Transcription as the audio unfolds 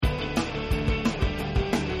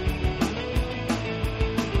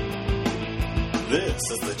This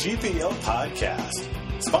is the GPL Podcast,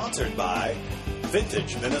 sponsored by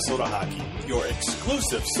Vintage Minnesota Hockey, your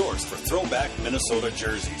exclusive source for throwback Minnesota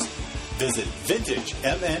jerseys. Visit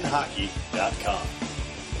vintagemnhockey.com.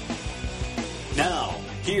 Now,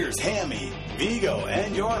 here's Hammy, Vegoe,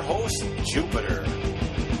 and your host, Jupiter.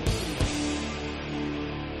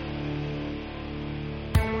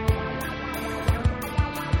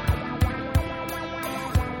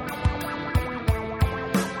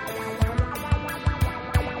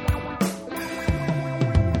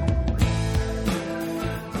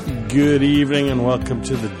 Good evening and welcome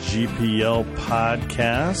to the GPL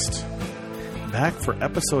Podcast. Back for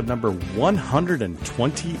episode number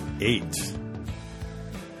 128.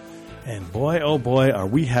 And boy, oh boy, are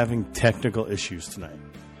we having technical issues tonight.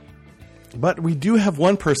 But we do have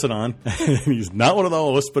one person on. He's not one of the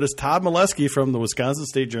hosts, but it's Todd Milewski from the Wisconsin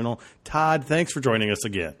State Journal. Todd, thanks for joining us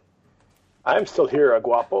again. I'm still here,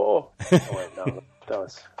 Guapo. Oh, wait, no,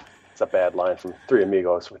 it's a bad line from Three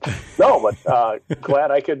Amigos. No, but glad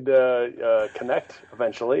I could connect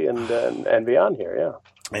eventually and be on here,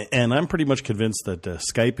 yeah. And I'm pretty much convinced that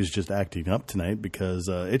Skype is just acting up tonight because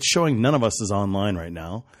it's showing none of us is online right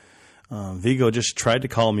now. Vegoe just tried to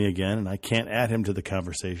call me again, and I can't add him to the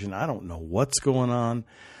conversation. I don't know what's going on,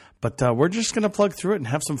 but we're just going to plug through it and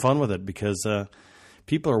have some fun with it because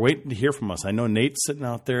people are waiting to hear from us. I know Nate's sitting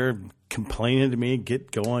out there complaining to me, get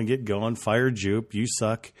going, fire Jupe, you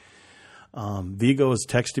suck. Vegoe is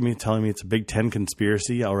texting me, telling me it's a Big Ten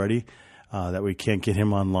conspiracy already, that we can't get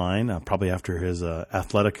him online, probably after his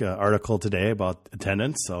athletic article today about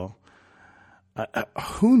attendance. So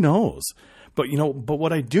who knows? But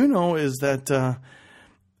what I do know is that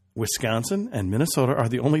Wisconsin and Minnesota are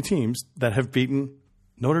the only teams that have beaten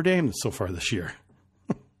Notre Dame so far this year.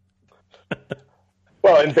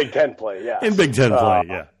 Well, in Big Ten play, yeah. In Big Ten play,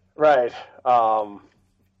 yeah. Right.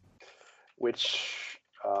 Which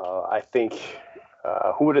I think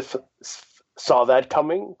who would have saw that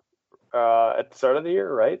coming at the start of the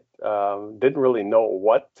year, right? Didn't really know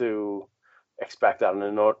what to expect out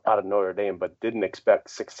of Notre Dame, but didn't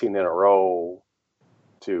expect 16 in a row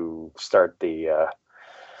to start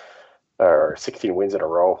or 16 wins in a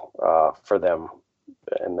row for them,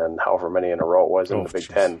 and then however many in a row it was in the Big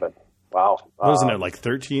Ten. But wow, wasn't it like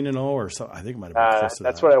 13-0 or so? I think it might have been close to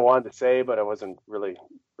that's that. what I wanted to say, but I wasn't really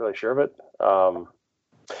sure of it.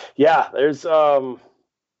 Yeah, there's some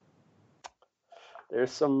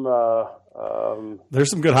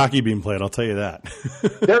good hockey being played. I'll tell you that.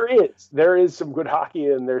 there is some good hockey,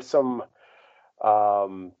 and there's some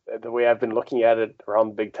the way I've been looking at it around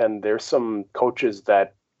the Big Ten. There's some coaches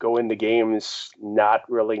that go into games not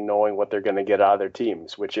really knowing what they're going to get out of their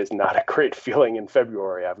teams, which is not a great feeling in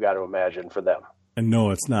February, I've got to imagine, for them. And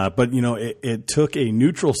no, it's not. But it took a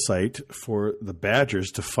neutral site for the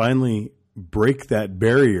Badgers to finally break that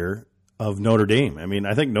barrier of Notre Dame. I mean,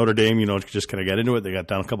 I think Notre Dame, just kind of got into it. They got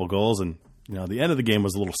down a couple goals, and the end of the game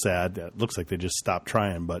was a little sad. It looks like they just stopped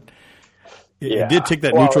trying, but it did take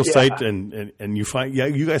that neutral site, and you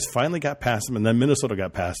guys finally got past them, and then Minnesota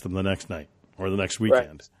got past them the next night or the next weekend.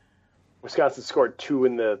 Right. Wisconsin scored 2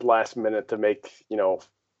 in the last minute to make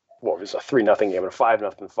what was a 3-0 game and a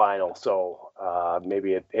 5-0 final. So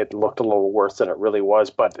maybe it looked a little worse than it really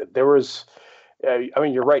was, but there was.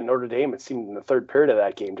 You're right. Notre Dame, it seemed in the third period of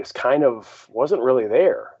that game, just kind of wasn't really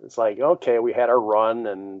there. It's like, okay, we had our run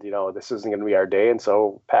and, this isn't going to be our day. And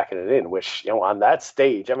so packing it in, which, on that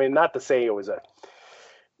stage, not to say it was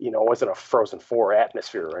wasn't a Frozen Four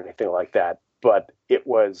atmosphere or anything like that, but it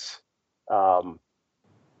was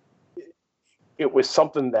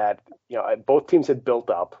something that, both teams had built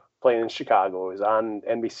up. Playing in Chicago, it was on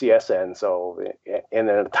NBCSN. So, and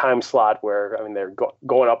then a time slot where they're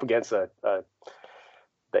going up against the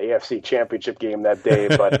AFC Championship game that day,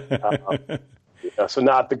 but so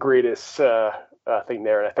not the greatest thing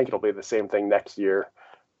there. And I think it'll be the same thing next year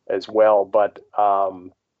as well. But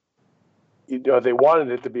they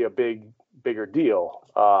wanted it to be a bigger deal,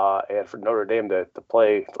 and for Notre Dame to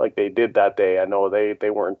play like they did that day, I know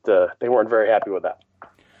they weren't very happy with that.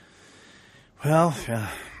 Well,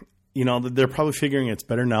 they're probably figuring it's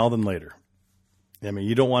better now than later.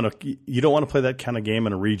 You don't want to play that kind of game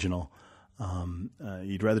in a regional.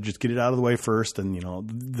 You'd rather just get it out of the way first. And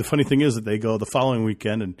the funny thing is that they go the following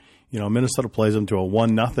weekend, and Minnesota plays them to a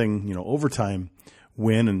 1-0 overtime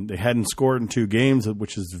win, and they hadn't scored in 2 games,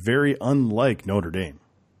 which is very unlike Notre Dame.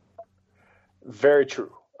 Very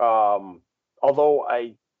true. Although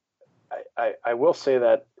I will say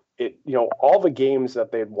that all the games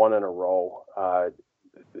that they'd won in a row.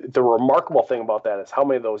 The remarkable thing about that is how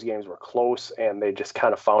many of those games were close and they just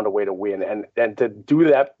kind of found a way to win. And to do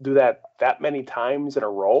that many times in a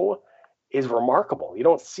row is remarkable. You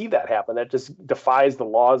don't see that happen. That just defies the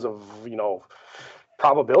laws of,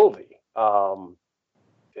 probability.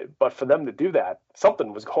 But for them to do that,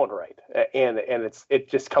 something was going right. And it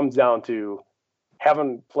just comes down to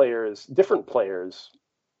having different players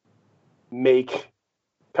make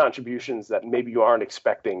contributions that maybe you aren't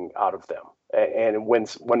expecting out of them. And when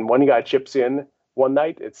one guy chips in one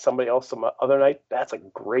night, it's somebody else some other night. That's a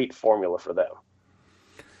great formula for them.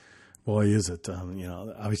 Boy, is it.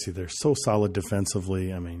 Obviously they're so solid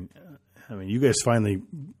defensively. I mean, you guys finally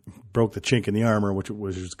broke the chink in the armor, which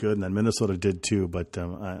was good, and then Minnesota did too. But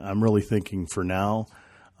I'm really thinking for now,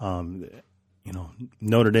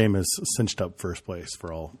 Notre Dame is cinched up first place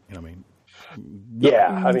for all.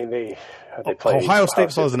 They play Ohio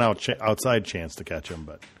State still has an outside chance to catch them,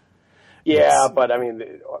 but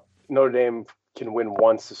Notre Dame can win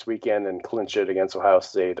once this weekend and clinch it against Ohio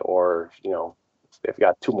State, or they've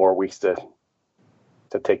got 2 more weeks to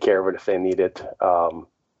take care of it if they need it.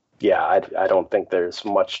 I don't think there's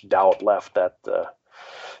much doubt left that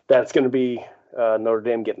that's going to be Notre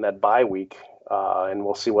Dame getting that bye week, and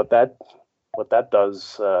we'll see what that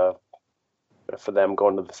does for them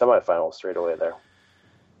going to the semifinals straight away there.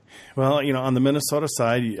 Well, on the Minnesota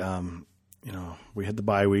side, we had the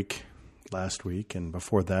bye week last week, and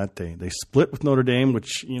before that they split with Notre Dame,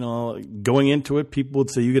 which, going into it, people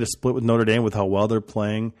would say you get a split with Notre Dame with how well they're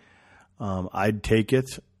playing. I'd take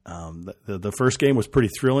it. The first game was pretty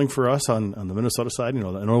thrilling for us on the Minnesota side,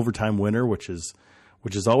 an overtime winner, which is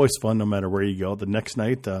always fun no matter where you go. The next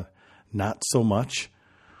night, not so much.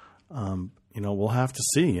 We'll have to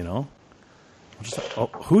see,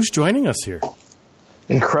 who's joining us here?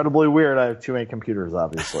 Incredibly weird. I have too many computers,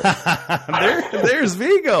 obviously. There's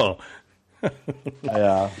Vegoe.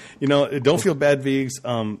 Yeah. Don't feel bad, Vigs.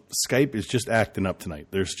 Skype is just acting up tonight.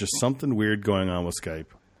 There's just something weird going on with Skype.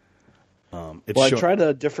 I tried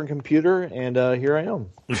a different computer, and here I am.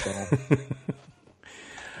 So.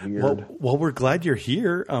 Weird. Well, we're glad you're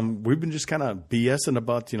here. We've been just kind of BSing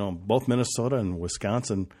about, both Minnesota and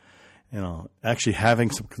Wisconsin, actually having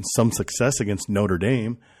some success against Notre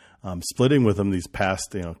Dame, splitting with them these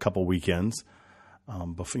past, couple weekends,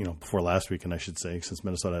 before last weekend, I should say, since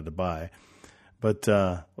Minnesota had to bye. But,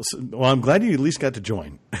 I'm glad you at least got to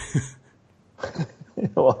join.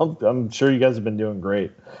 Well, I'm sure you guys have been doing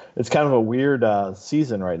great. It's kind of a weird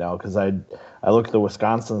season right now because I look at the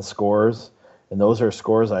Wisconsin scores, and those are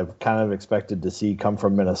scores I've kind of expected to see come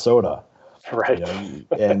from Minnesota. Right.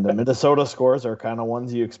 And the Minnesota scores are kind of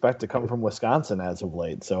ones you expect to come from Wisconsin as of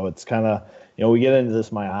late. So it's kind of, we get into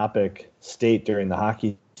this myopic state during the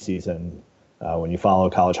hockey season when you follow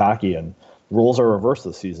college hockey, and rules are reversed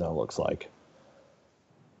this season, it looks like.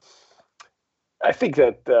 I think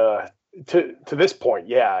that to this point,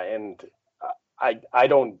 yeah, and I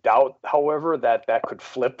don't doubt, however, that could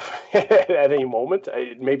flip at any moment.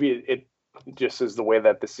 Maybe it just is the way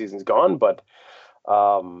that this season's gone, but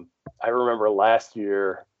I remember last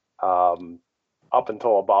year, up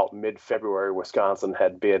until about mid-February, Wisconsin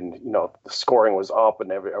had been, the scoring was up,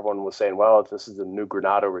 and everyone was saying, well, this is the new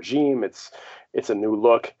Granato regime. It's a new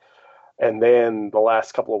look. And then the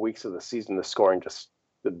last couple of weeks of the season, the scoring just,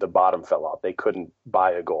 the bottom fell out. They couldn't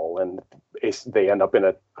buy a goal, and they end up in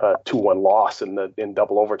a 2-1 loss in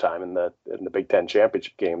double overtime in the Big Ten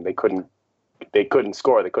championship game. They couldn't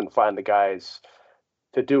score. They couldn't find the guys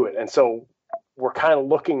to do it. And so we're kind of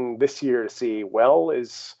looking this year to see, well,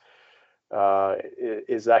 is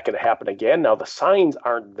that going to happen again? Now the signs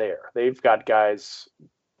aren't there. They've got guys,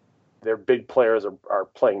 their big players are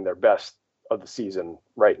playing their best of the season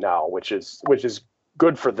right now, which is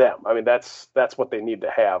good for them. I mean, that's what they need to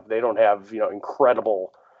have. They don't have,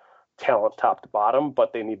 incredible talent top to bottom,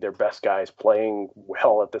 but they need their best guys playing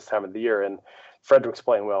well at this time of the year. And Frederick's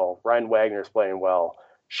playing well. Ryan Wagner's playing well.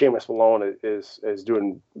 Seamus Malone is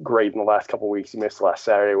doing great in the last couple of weeks. He missed last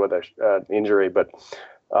Saturday with an injury, but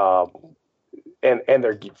and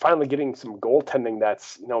they're finally getting some goaltending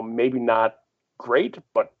that's maybe not great,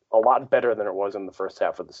 but a lot better than it was in the first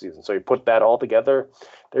half of the season. So you put that all together,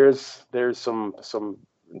 there's some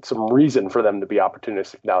reason for them to be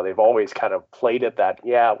opportunistic now. They've always kind of played it that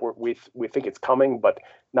we think it's coming, but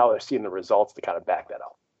now they're seeing the results to kind of back that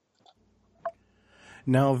up.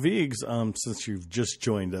 Now, Viggs, since you've just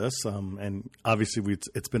joined us, and obviously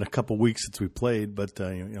it's been a couple weeks since we played, but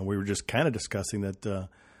we were just kind of discussing that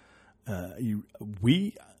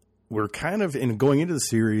we're kind of in going into the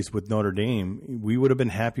series with Notre Dame. We would have been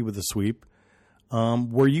happy with the sweep.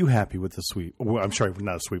 Were you happy with the sweep? Well, I'm sorry,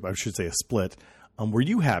 not a sweep. I should say a split. Were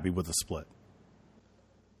you happy with the split?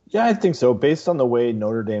 Yeah, I think so. Based on the way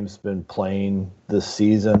Notre Dame's been playing this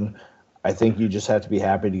season, I think you just have to be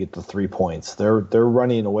happy to get the 3 points. They're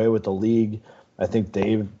running away with the league. I think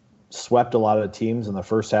they've swept a lot of teams in the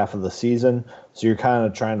first half of the season, so you're kind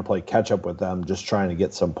of trying to play catch up with them, just trying to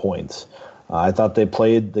get some points. I thought they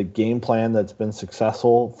played the game plan that's been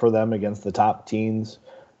successful for them against the top teams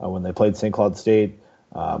when they played St. Cloud State,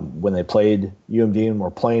 when they played UMD and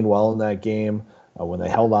were playing well in that game, when they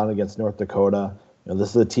held on against North Dakota.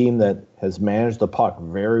 This is a team that has managed the puck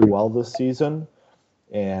very well this season,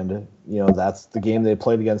 and that's the game they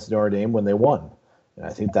played against Notre Dame when they won. And I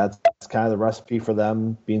think that's kind of the recipe for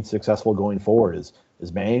them being successful going forward is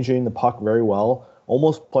managing the puck very well,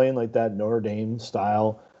 almost playing like that Notre Dame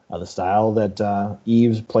style, the style that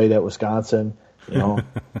Eves played at Wisconsin.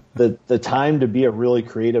 The time to be a really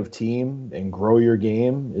creative team and grow your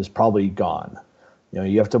game is probably gone.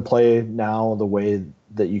 You have to play now the way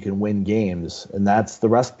that you can win games, and that's the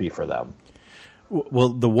recipe for them. Well,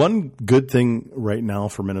 the one good thing right now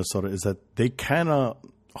for Minnesota is that they kind of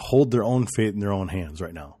hold their own fate in their own hands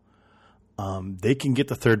right now. They can get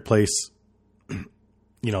the third place,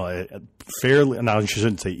 fairly. Now, I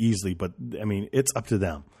shouldn't say easily, but I mean, it's up to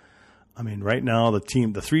them. I mean, right now, the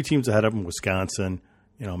 3 teams ahead of them, Wisconsin,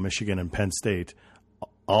 Michigan and Penn State,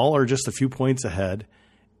 all are just a few points ahead,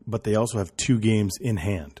 but they also have 2 games in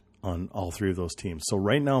hand on all 3 of those teams. So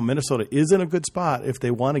right now, Minnesota is in a good spot if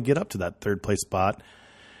they want to get up to that third place spot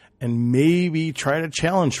and maybe try to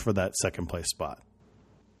challenge for that second place spot.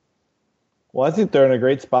 Well, I think they're in a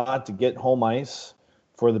great spot to get home ice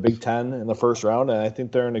for the Big Ten in the first round, and I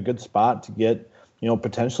think they're in a good spot to get,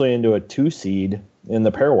 potentially into a 2 seed in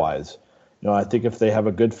the pairwise. I think if they have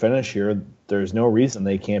a good finish here, there's no reason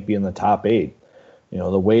they can't be in the top 8.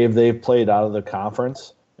 The way they've played out of the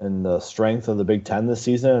conference and the strength of the Big Ten this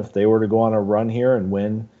season, if they were to go on a run here and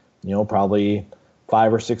win, probably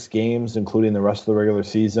 5 or 6 games, including the rest of the regular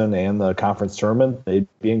season and the conference tournament, they'd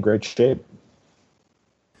be in great shape.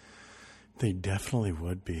 They definitely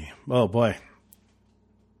would be. Oh, boy.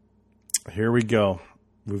 Here we go.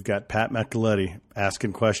 We've got Pat McAletti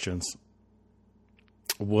asking questions.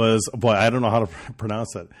 I don't know how to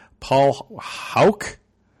pronounce that. Paul Hauk,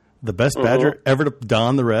 the best Badger ever to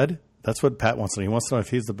don the red? That's what Pat wants to know. He wants to know if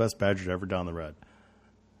he's the best Badger to ever don the red.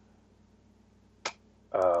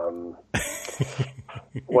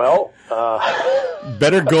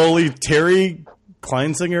 Better goalie, Terry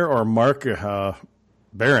Kleinsinger or Mark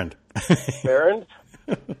Barron? Barron?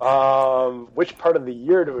 Which part of the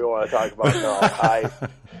year do we want to talk about? No,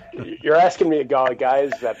 you're asking me about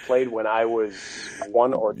guys that played when I was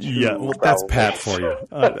 1 or 2. Yeah, well, that's Pat for you.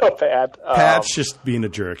 Pat. Pat's just being a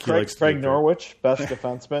jerk. He likes Craig Norwich, best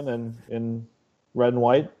defenseman in red and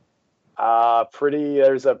white.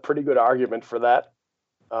 There's a pretty good argument for that.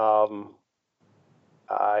 I've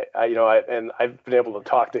been able to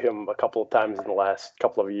talk to him a couple of times in the last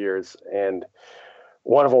couple of years, and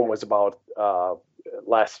one of them was about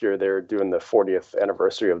last year. They were doing the 40th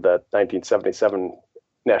anniversary of the 1977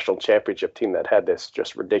 national championship team that had this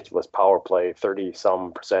just ridiculous power play,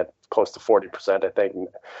 30-some%, close to 40%, I think,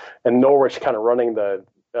 and Norwich kind of running the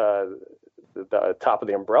top of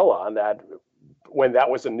the umbrella on that when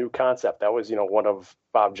that was a new concept. That was one of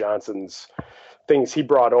Bob Johnson's things he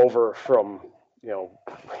brought over from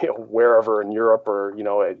wherever in Europe, or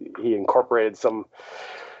he incorporated some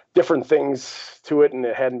different things to it, and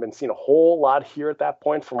it hadn't been seen a whole lot here at that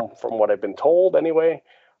point from what I've been told anyway.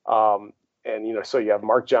 So you have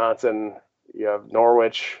Mark Johnson, you have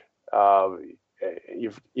Norwich,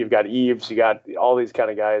 you've got Eves, you got all these kind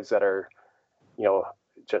of guys that are,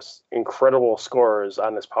 just incredible scorers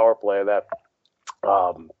on this power play that,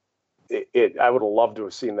 I would have loved to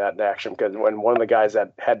have seen that in action, because when one of the guys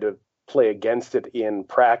that had to play against it in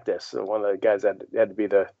practice, one of the guys that had to be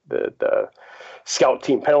the scout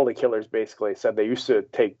team penalty killers, basically said they used to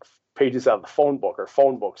take pages out of the phone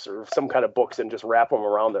books or some kind of books and just wrap them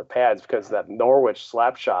around their pads, because that Norwich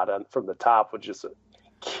slap shot from the top would just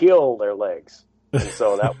kill their legs. And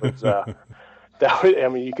so that was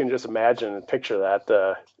you can just imagine and picture that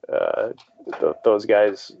those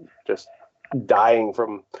guys just dying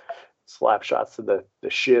from slap shots to the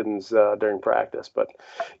shins during practice. But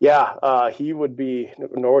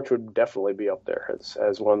Norwich would definitely be up there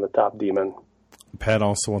as one of the top D-men. Pat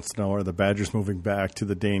also wants to know, are the Badgers moving back to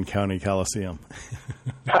the Dane County Coliseum?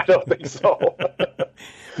 I don't think so.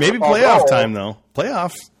 Maybe playoff time, though.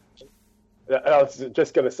 Playoffs. I was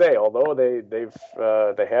just going to say, although they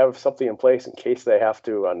have something in place in case they have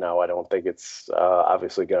to. Now, I don't think it's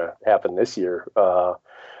obviously going to happen this year,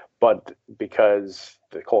 but because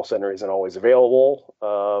the Kohl Center isn't always available,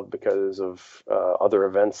 because of other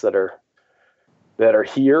events that are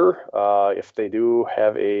here, if they do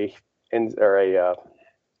have a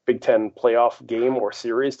Big Ten playoff game or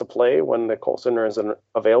series to play when the Kohl Center isn't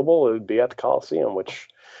available, it would be at the Coliseum, which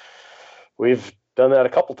we've done that a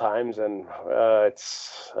couple times, and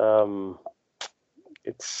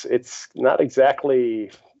it's not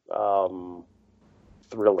exactly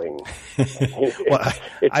thrilling.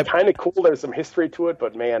 It's kind of cool. There's some history to it,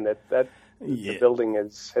 but man, the building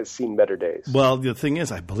has seen better days. Well, the thing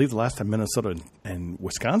is, I believe the last time Minnesota and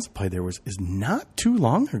Wisconsin played there is not too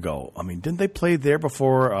long ago. I mean, didn't they play there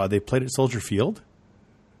before they played at Soldier Field?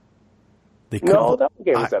 No, that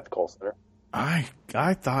game was at the Kohl Center. I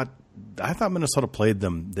thought Minnesota played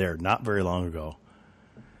them there not very long ago.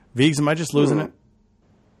 Viggs, am I just losing it?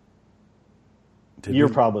 You're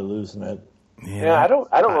probably losing it. Yeah, I don't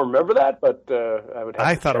remember that, but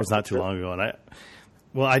I thought it was not too long ago, and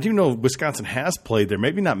I do know Wisconsin has played there.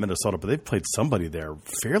 Maybe not Minnesota, but they've played somebody there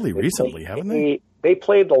fairly recently, haven't they? They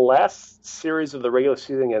played the last series of the regular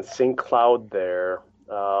season against St. Cloud there.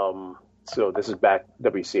 So this is back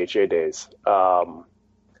WCHA days.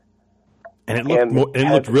 And it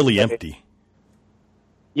looked really empty.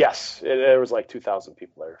 Yes, there was like 2,000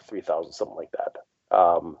 people there, 3,000, something like that.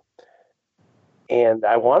 And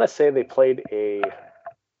I want to say they played a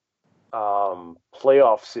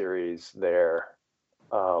playoff series there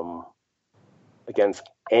against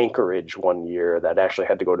Anchorage one year that actually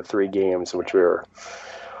had to go to 3 games, which we were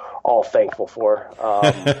all thankful for.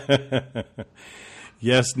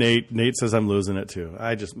 Yes, Nate. Nate says I'm losing it too.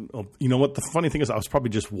 You know what? The funny thing is, I was probably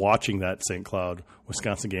just watching that St. Cloud,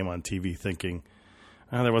 Wisconsin game on TV, thinking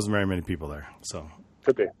there wasn't very many people there. So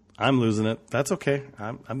could be. I'm losing it. That's okay.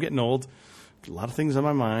 I'm getting old. A lot of things on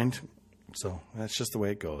my mind, so that's just the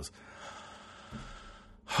way it goes.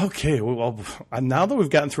 Okay, well, now that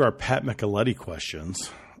we've gotten through our Pat Micheletti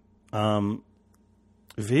questions,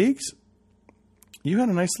 Viggs, you had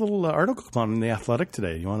a nice little article come on in The Athletic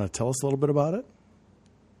today. You want to tell us a little bit about it?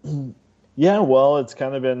 Yeah, well, it's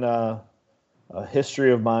kind of been a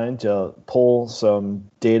history of mine to pull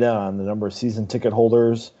some data on the number of season ticket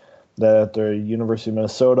holders at the University of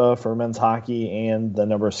Minnesota for men's hockey and the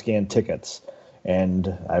number of scanned tickets.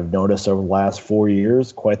 And I've noticed over the last 4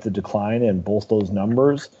 years quite the decline in both those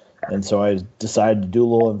numbers. And so I decided to do a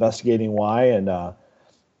little investigating why. And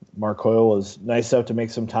Mark Hoyle was nice enough to make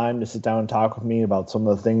some time to sit down and talk with me about some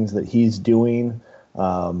of the things that he's doing,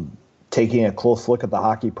 taking a close look at the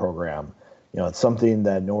hockey program. It's something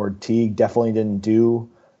that Nord Teague definitely didn't do.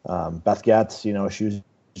 Beth Getz, she was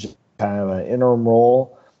just kind of an interim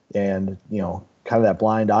role. And, kind of that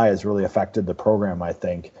blind eye has really affected the program, I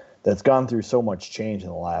think, that's gone through so much change in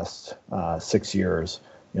the last 6 years.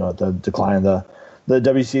 The decline of the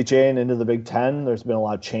WCHA and into the Big Ten, there's been a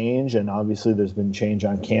lot of change. And obviously there's been change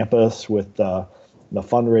on campus with the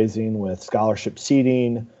fundraising, with scholarship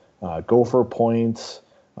seating, Gopher points,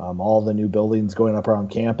 all the new buildings going up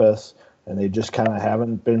around campus. And they just kind of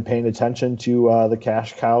haven't been paying attention to the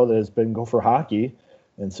cash cow that has been Gopher hockey.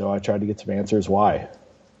 And so I tried to get some answers why.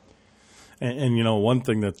 And one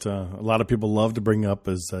thing that a lot of people love to bring up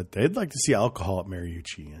is that they'd like to see alcohol at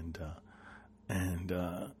Mariucci. And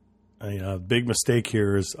a big mistake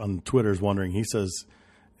here is on Twitter is wondering, he says,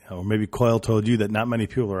 or maybe Coyle told you that not many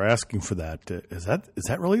people are asking for that. Is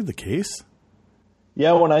that really the case?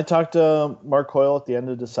 Yeah, when I talked to Mark Coyle at the end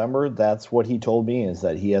of December, that's what he told me, is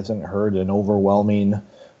that he hasn't heard an overwhelming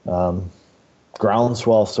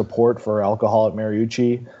groundswell support for alcohol at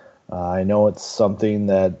Mariucci. I know it's something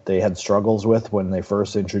that they had struggles with when they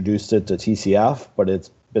first introduced it to TCF, but it's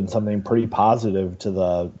been something pretty positive to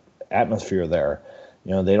the atmosphere there.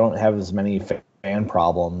 They don't have as many fan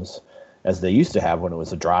problems as they used to have when it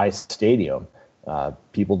was a dry stadium.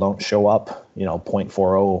 People don't show up,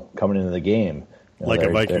 0.40 coming into the game. Like a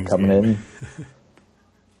Vikings they're coming game.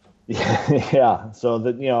 In. Yeah, so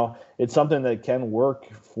that it's something that can work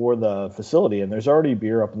for the facility, and there's already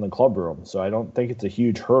beer up in the club room, so I don't think it's a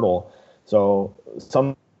huge hurdle. So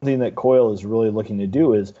something that Coyle is really looking to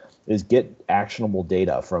do is get actionable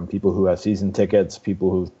data from people who have season tickets, people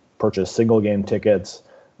who've purchased single game tickets.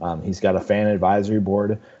 He's got a fan advisory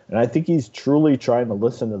board, and I think he's truly trying to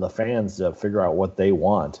listen to the fans to figure out what they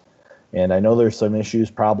want. And I know there's some issues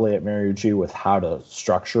probably at Mariucci with how to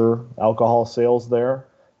structure alcohol sales there.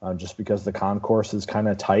 Just because the concourse is kind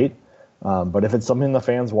of tight. But if it's something the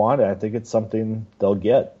fans want, I think it's something they'll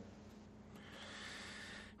get.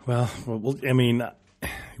 Well, I mean,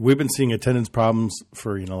 we've been seeing attendance problems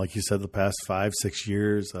for, like you said, the past 5-6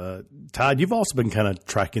 years. Todd, you've also been kind of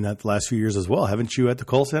tracking that the last few years as well, haven't you, at the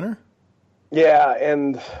Kohl Center? Yeah,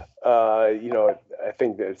 and, I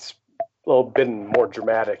think that it's a little bit more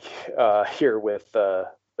dramatic here with the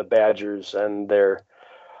Badgers and their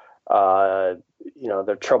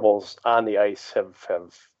troubles on the ice have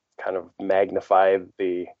kind of magnify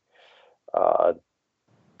the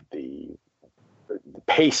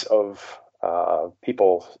pace of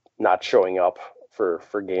people not showing up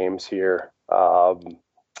for games here.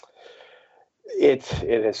 It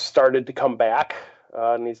has started to come back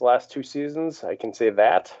in these last 2 seasons. I can say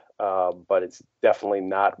that, but it's definitely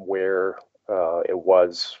not where it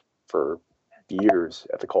was for years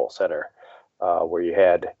at the Kohl Center, where you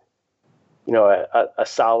had, a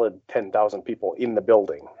solid 10,000 people in the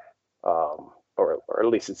building, or at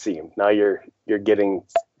least it seemed. Now you're getting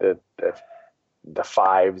the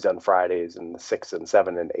 5s on Fridays and the 6 and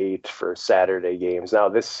 7 and 8 for Saturday games. Now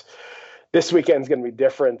this weekend's going to be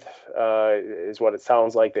different, is what it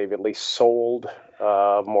sounds like. They've at least sold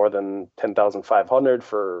more than 10,500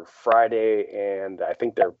 for Friday, and I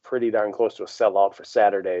think they're pretty darn close to a sellout for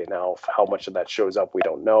Saturday. Now, how much of that shows up, we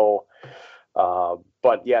don't know.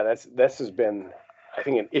 But yeah, this has been, I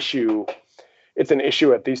think, an issue. It's an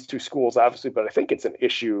issue at these 2 schools, obviously, but I think it's an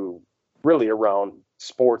issue really around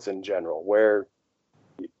sports in general, where,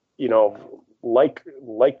 like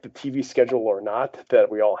the TV schedule or not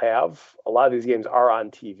that we all have, a lot of these games are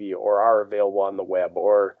on TV or are available on the web,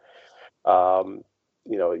 or,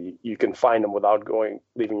 you can find them without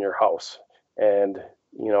leaving your house. And,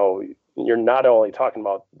 you're not only talking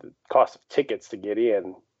about the cost of tickets to get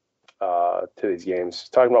in to these games,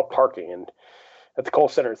 talking about parking. And at the Kohl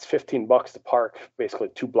Center, it's $15 to park basically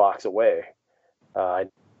 2 blocks away. I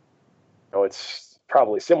know it's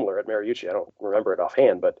probably similar at Mariucci. I don't remember it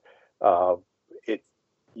offhand, but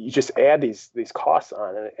you just add these costs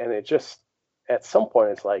on it, and it just, at some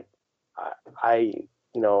point, it's like,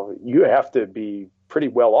 you have to be pretty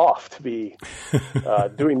well off to be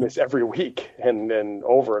doing this every week and then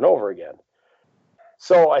over and over again.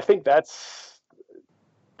 So I think that's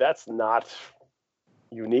not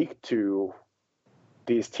unique to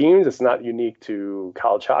these teams. It's not unique to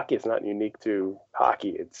college hockey. It's not unique to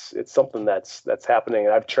hockey. It's something that's happening.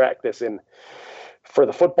 And I've tracked this for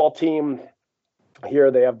the football team.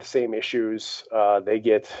 Here they have the same issues. They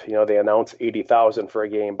get, they announce 80,000 for a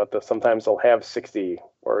game, but sometimes they'll have 60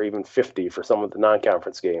 or even 50 for some of the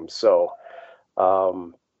non-conference games. So,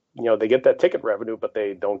 they get that ticket revenue, but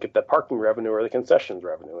they don't get that parking revenue or the concessions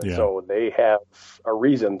revenue. And so they have a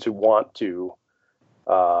reason to want to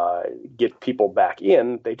get people back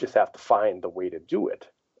in. They just have to find the way to do it.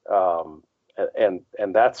 And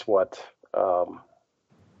that's what no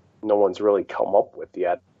one's really come up with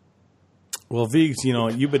yet. Well, Viggs,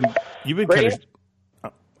 you've been kind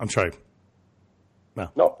of. I'm sorry.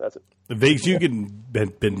 No, that's it. Viggs, you've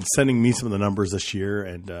been sending me some of the numbers this year,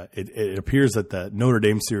 and it appears that the Notre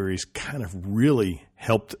Dame series kind of really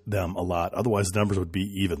helped them a lot. Otherwise, the numbers would be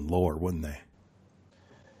even lower, wouldn't they?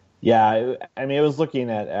 Yeah, I mean, it was looking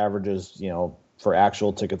at averages, for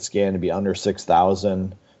actual ticket scan to be under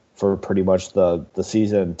 6,000 for pretty much the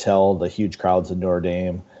season until the huge crowds in Notre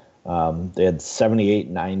Dame. They had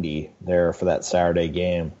 7,890 there for that Saturday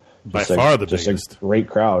game. By far the biggest. A great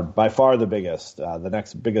crowd. By far the biggest. The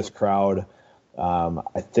next biggest crowd,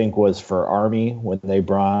 I think, was for Army when they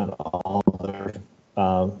brought all their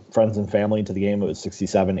friends and family to the game. It was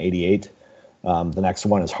 6,788. The next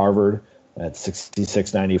one is Harvard at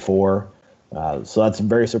 6,694. So that's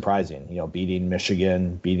very surprising. Beating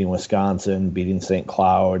Michigan, beating Wisconsin, beating St.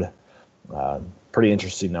 Cloud. Pretty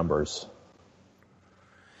interesting numbers.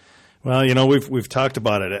 Well, we've talked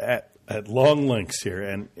about it at long lengths here,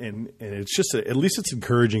 and it's just at least it's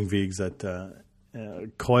encouraging, Viggs, that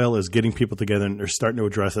Coyle is getting people together and they're starting to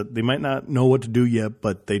address it. They might not know what to do yet,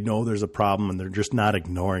 but they know there's a problem and they're just not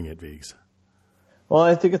ignoring it, Viggs. Well,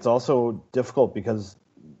 I think it's also difficult because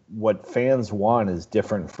what fans want is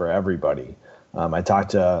different for everybody. I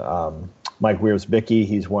talked to Mike Wiersbicki.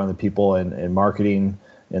 He's one of the people in marketing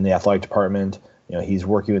in the athletic department. He's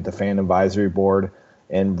working with the fan advisory board.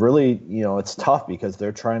 And really, it's tough because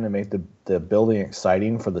they're trying to make the building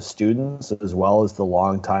exciting for the students as well as the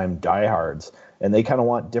longtime diehards. And they kind of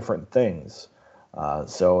want different things.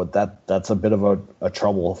 So that's a bit of a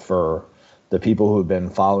trouble for the people who have been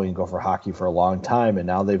following Gopher hockey for a long time. And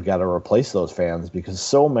now they've got to replace those fans because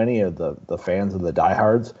so many of the fans of the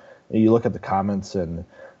diehards, you look at the comments in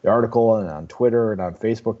the article and on Twitter and on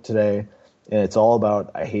Facebook today, and it's all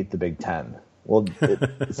about, I hate the Big Ten. Well,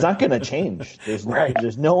 it's not going to change. There's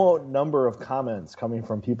no number of comments coming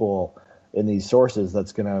from people in these sources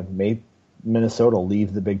that's going to make Minnesota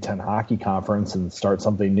leave the Big Ten Hockey Conference and start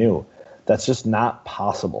something new. That's just not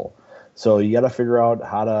possible. So you got to figure out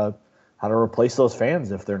how to replace those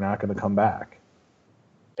fans if they're not going to come back.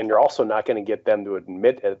 And you're also not going to get them to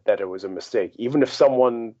admit that it was a mistake. Even if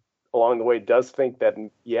someone along the way does think that,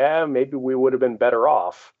 maybe we would have been better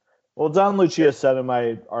off, Well, Don Lucia said in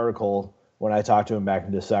my article when I talked to him back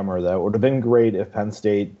in December that it would have been great if Penn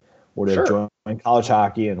State would have joined college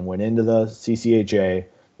hockey and went into the CCHA,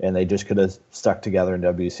 and they just could have stuck together in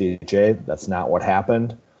WCHA. That's not what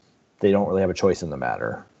happened. They don't really have a choice in the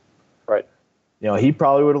matter. Right. He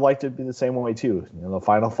probably would have liked it to be the same way too. The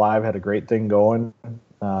Final Five had a great thing going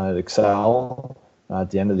at Excel at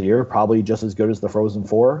the end of the year, probably just as good as the Frozen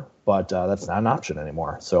Four, but that's not an option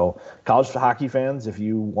anymore. So college hockey fans, if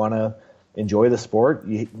you want to enjoy the sport,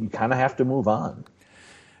 you kind of have to move on.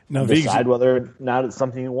 Now, decide whether or not it's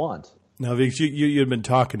something you want. Now, Viggs, you had been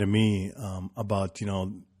talking to me about,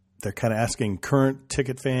 they're kind of asking current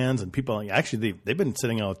ticket fans and people. Actually, they've been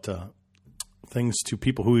sending out things to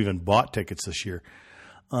people who even bought tickets this year.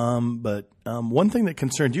 But one thing that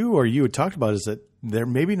concerned you, or you had talked about, is that they're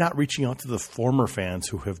maybe not reaching out to the former fans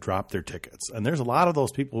who have dropped their tickets. And there's a lot of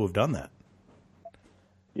those people who have done that.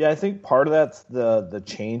 Yeah, I think part of that's the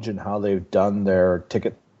change in how they've done their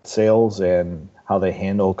ticket sales and how they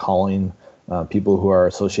handle calling people who are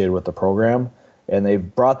associated with the program. And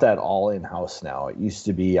they've brought that all in-house now. It used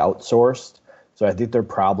to be outsourced. So I think there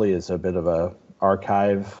probably is a bit of a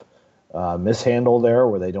archive mishandle there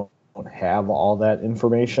where they don't have all that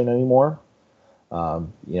information anymore.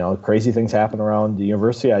 Crazy things happen around the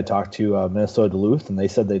university. I talked to Minnesota Duluth, and they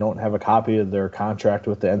said they don't have a copy of their contract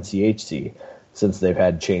with the NCHC since they've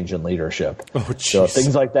had change in leadership. Oh, so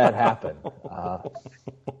things like that happen.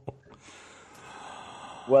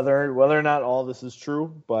 Whether or not all this is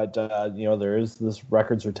true, but there is this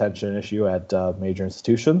records retention issue at major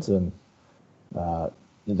institutions, and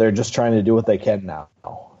they're just trying to do what they can now.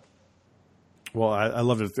 Well, I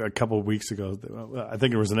loved it a couple of weeks ago. I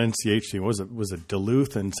think it was an NCHC. Was it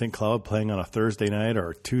Duluth and St. Cloud playing on a Thursday night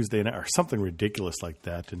or Tuesday night or something ridiculous like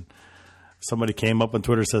that? And somebody came up on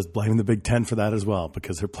Twitter and says, blame the Big Ten for that as well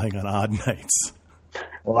because they're playing on odd nights.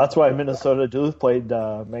 Well, that's why Minnesota Duluth played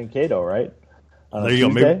Mankato, right? There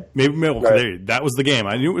you go. Maybe right. That was the game.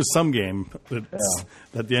 I knew it was some game that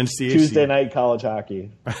the NCHC. Tuesday night college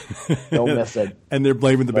hockey. Don't miss it. And they're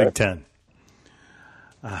blaming the Big Ten.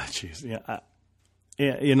 Jeez. Yeah.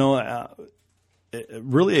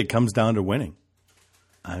 Really, it comes down to winning.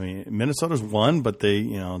 I mean, Minnesota's won, but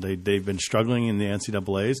they've been struggling in the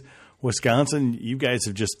NCAAs. Wisconsin, you guys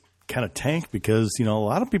have just kind of tanked because a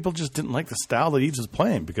lot of people just didn't like the style that Eves was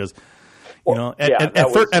playing because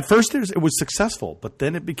at first it was successful, but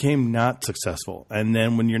then it became not successful. And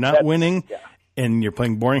then when you're not winning and you're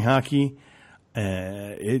playing boring hockey,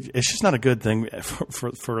 it's just not a good thing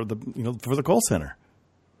for the goal center.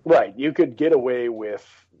 Right. You could get away with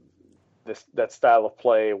that style of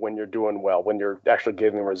play when you're doing well, when you're actually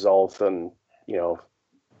getting results and,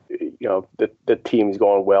 the team's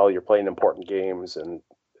going well, you're playing important games and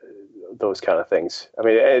those kind of things. I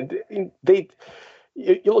mean,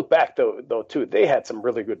 you look back though too, they had some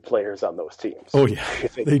really good players on those teams. Oh yeah.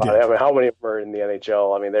 They did. I mean, how many of them are in the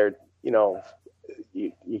NHL? I mean, they're,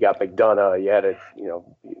 you got McDonough,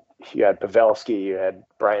 you had Pavelski, you had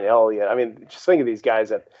Brian Elliott. I mean, just think of these guys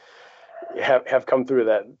that have come through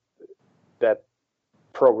that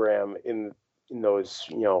program in those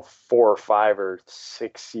 4 or 5 or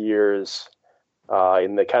 6 years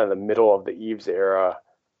in the kind of the middle of the Eves era.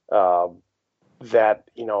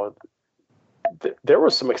 There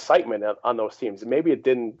was some excitement on those teams. Maybe it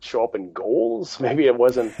didn't show up in goals. Maybe it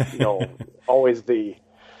wasn't always the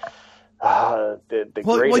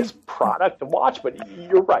greatest product to watch, but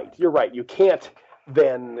you're right. You can't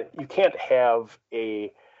have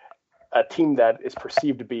a team that is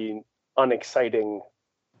perceived to be unexciting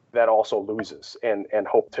that also loses and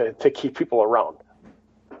hope to keep people around.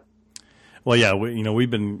 Well, yeah, we've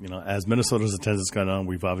been, as Minnesota's attendance gone down,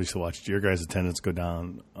 we've obviously watched your guys' attendance go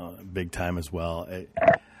down big time as well.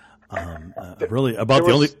 Really,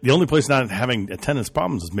 the only place not having attendance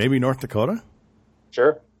problems is maybe North Dakota.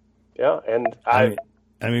 Sure. Yeah, and I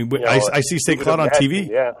see St. Cloud on TV.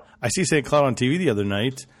 Yeah, I see St. Cloud on TV the other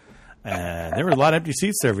night, and there were a lot of empty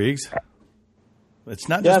seats there, Viggs. It's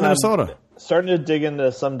not just Minnesota. I'm starting to dig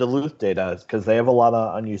into some Duluth data because they have a lot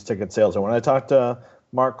of unused ticket sales. And when I talked to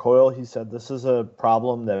Mark Coyle, he said this is a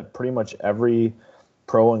problem that pretty much every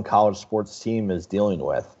pro and college sports team is dealing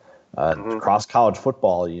with. Across college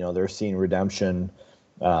football, they're seeing redemption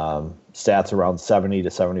stats around 70 to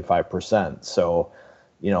 75%. So,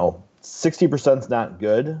 60% is not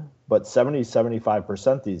good, but 70,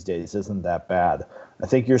 75% these days isn't that bad. I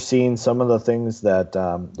think you're seeing some of the things that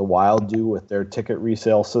the Wild do with their ticket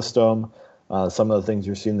resale system, some of the things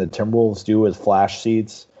you're seeing the Timberwolves do with flash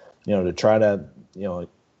seats, to try to,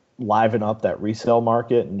 liven up that resale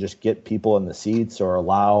market and just get people in the seats or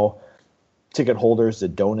allow ticket holders to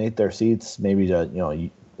donate their seats, maybe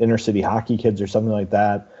to, inner city hockey kids or something like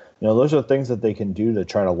that. Those are things that they can do to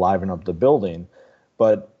try to liven up the building.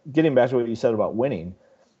 But getting back to what you said about winning,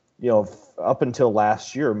 up until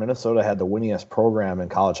last year, Minnesota had the winningest program in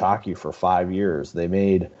college hockey for 5 years. They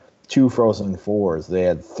made 2 Frozen Fours. They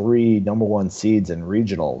had 3 number 1 seeds in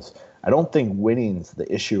regionals. I don't think winning's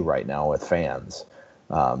the issue right now with fans.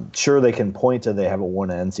 Sure, they can point to they haven't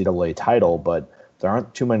won an NCAA title, but there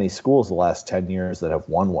aren't too many schools the last 10 years that have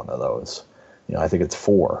won one of those. I think it's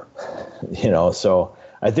 4. So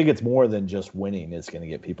I think it's more than just winning is going to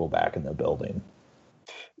get people back in the building.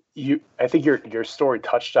 I think your story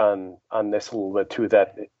touched on this a little bit too,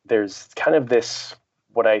 that there's kind of this,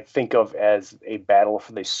 what I think of as a battle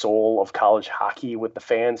for the soul of college hockey with the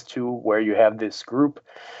fans too, where you have this group,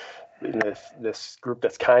 this group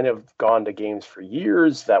that's kind of gone to games for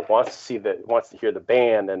years, that wants to hear the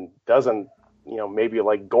band and doesn't, maybe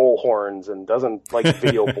like goal horns and doesn't like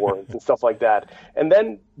video boards and stuff like that. And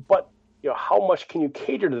then, but how much can you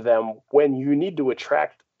cater to them when you need to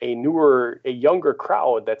attract a younger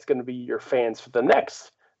crowd that's going to be your fans for the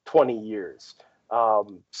next 20 years?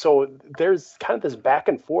 So there's kind of this back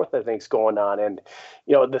and forth, I think, is going on. And,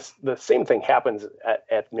 the same thing happens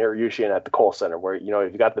at Mariucci and at the Kohl Center, where,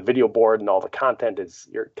 you've got the video board and all the content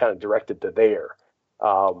you're kind of directed to there.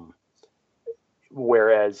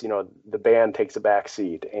 Whereas, the band takes a back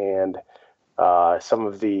seat, and some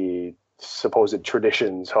of the supposed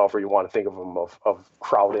traditions, however you want to think of them, of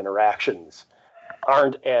crowd interactions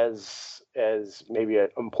aren't as maybe an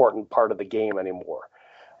important part of the game anymore.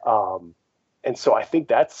 And so I think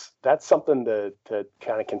that's something to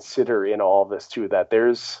kind of consider in all of this too, that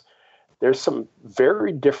there's some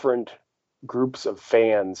very different groups of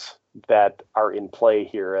fans that are in play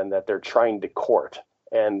here and that they're trying to court.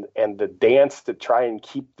 And the dance to try and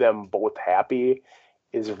keep them both happy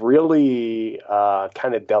is really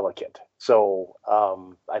kind of delicate. So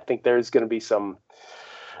I think there's going to be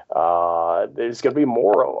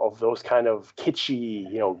more of those kind of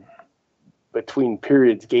kitschy, between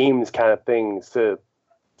periods games kind of things that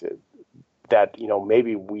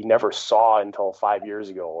maybe we never saw until 5 years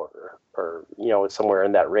ago or somewhere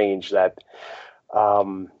in that range that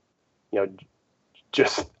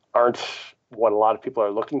just aren't what a lot of people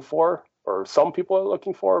are looking for, or some people are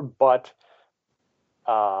looking for, but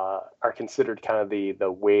are considered kind of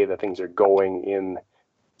the way that things are going in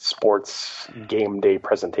sports game day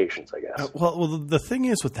presentations, I guess. Well, the thing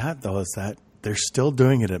is with that, though, is that they're still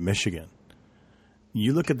doing it at Michigan.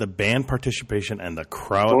 You look at the band participation and the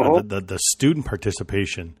crowd, the student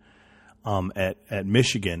participation at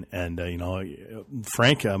Michigan, and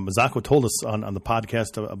Frank Mazzacco told us on the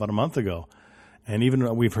podcast about a month ago, and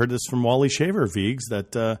even we've heard this from Wally Shaver, Viggs,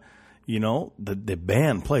 that the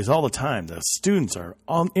band plays all the time. The students are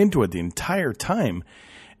into it the entire time,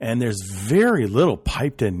 and there's very little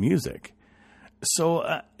piped-in music.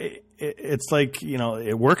 So it's like,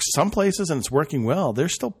 it works some places and it's working well. They're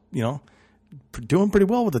still, doing pretty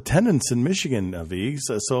well with attendance in Michigan, Viggs.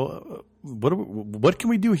 So what can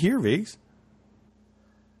we do here, Viggs?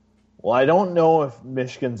 Well, I don't know if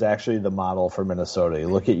Michigan's actually the model for Minnesota. You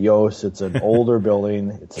look at Yost, it's an older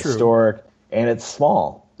building, it's historic, and it's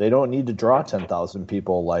small. They don't need to draw 10,000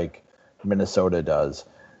 people like Minnesota does.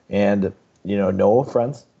 And, no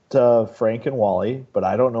offense to Frank and Wally, but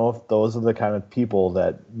I don't know if those are the kind of people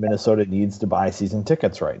that Minnesota needs to buy season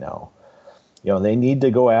tickets right now. They need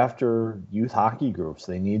to go after youth hockey groups.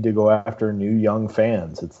 They need to go after new young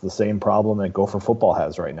fans. It's the same problem that Gopher football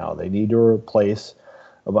has right now. They need to replace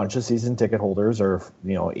a bunch of season ticket holders are,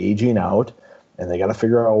 aging out, and they got to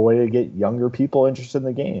figure out a way to get younger people interested in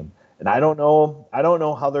the game. And I don't know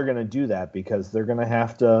how they're going to do that, because they're going to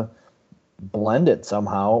have to blend it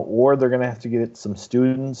somehow, or they're going to have to get some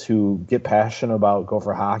students who get passionate about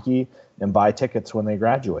Gopher hockey and buy tickets when they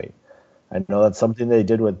graduate. I know that's something they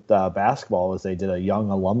did with basketball, is they did a young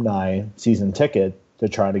alumni season ticket to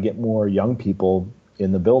try to get more young people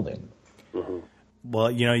in the building. Mm-hmm.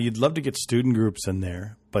 Well, you'd love to get student groups in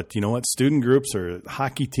there, but you know what? Student groups or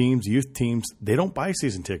hockey teams, youth teams, they don't buy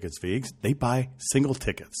season tickets, Viggs. They buy single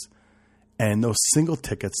tickets. And those single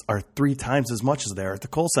tickets are 3 times as much as they are at the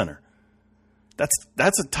Kohl Center.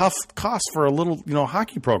 That's a tough cost for a little,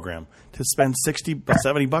 hockey program to spend $60,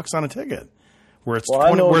 $70 on a ticket. Whereas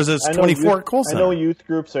it's 24 at Kohl Center. I know youth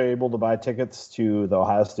groups are able to buy tickets to the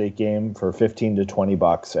Ohio State game for $15 to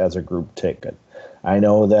 $20 as a group ticket. I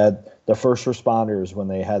know that the first responders, when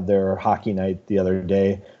they had their hockey night the other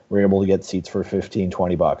day, were able to get seats for $15,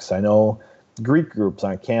 $20. I know Greek groups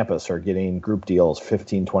on campus are getting group deals,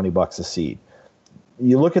 $15, $20 a seat.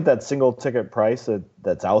 You look at that single ticket price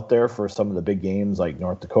that's out there for some of the big games like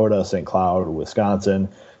North Dakota, St. Cloud, Wisconsin.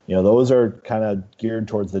 those are kind of geared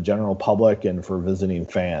towards the general public and for visiting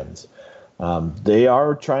fans. They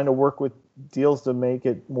are trying to work with deals to make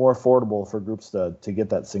it more affordable for groups to get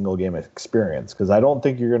that single game experience, because I don't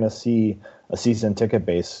think you're going to see a season ticket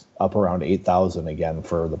base up around 8,000 again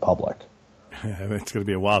for the public. It's going to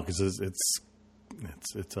be a while because it's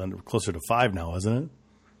under, closer to 5 now, isn't it?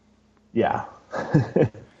 Yeah.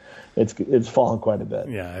 It's fallen quite a bit.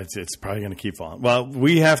 Yeah, it's probably going to keep falling. Well,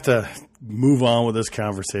 we have to move on with this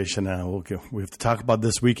conversation now. We have to talk about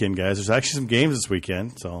this weekend, guys. There's actually some games this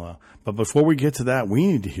weekend. So, but before we get to that, we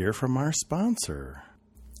need to hear from our sponsor.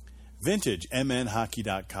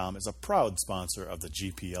 VintageMNHockey.com is a proud sponsor of the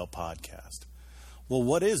GPL podcast. Well,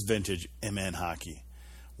 what is Vintage MN Hockey?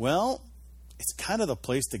 Well, it's kind of the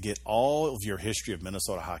place to get all of your history of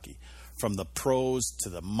Minnesota hockey, from the pros to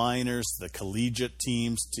the minors, to the collegiate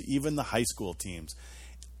teams, to even the high school teams.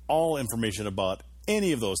 All information about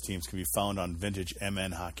any of those teams can be found on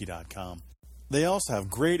VintageMNHockey.com. They also have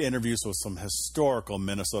great interviews with some historical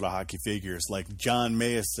Minnesota hockey figures like John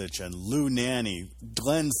Mayasich and Lou Nanny,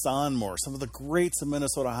 Glenn Sonmore, some of the greats of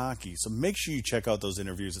Minnesota hockey. So make sure you check out those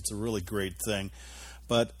interviews. It's a really great thing.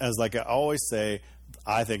 But as like I always say,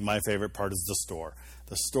 I think my favorite part is the store.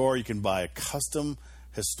 The store, you can buy a custom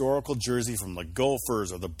historical jersey from the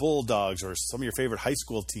Gophers or the Bulldogs or some of your favorite high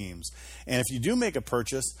school teams. And if you do make a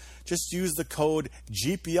purchase, just use the code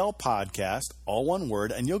GPL Podcast, all one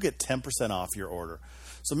word, and you'll get 10% off your order.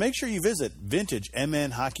 So make sure you visit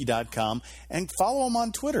VintageMNHockey.com and follow them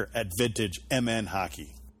on Twitter at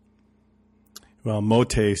VintageMNHockey. Well,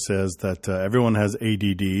 Mote says that everyone has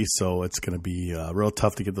ADD, so it's going to be real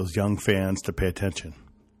tough to get those young fans to pay attention.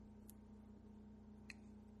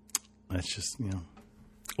 That's just, Mote.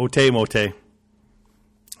 I'm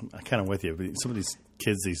kind of with you. But some of these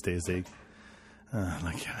kids these days, they,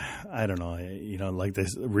 I don't know. Like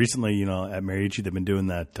this recently, at Mariucci, they've been doing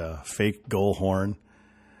that fake goal horn,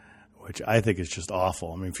 which I think is just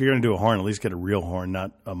awful. I mean, if you're going to do a horn, at least get a real horn,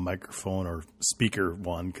 not a microphone or speaker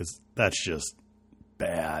one, because that's just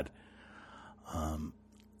bad.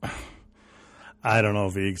 I don't know,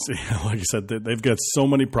 Viggs. Like you said, they've got so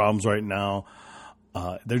many problems right now.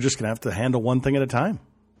 They're just going to have to handle one thing at a time.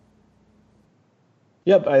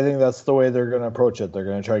 Yep, I think that's the way they're going to approach it. They're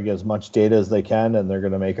going to try to get as much data as they can, and they're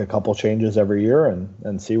going to make a couple changes every year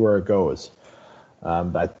and see where it goes.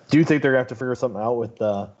 I do think they're going to have to figure something out with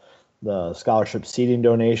the scholarship seating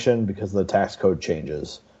donation because the tax code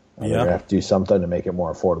changes. They're going to have to do something to make it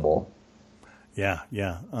more affordable. Yeah.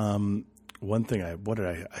 One thing I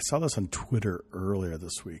saw this on Twitter earlier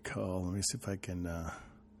this week. Oh, let me see if I can.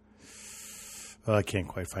 I can't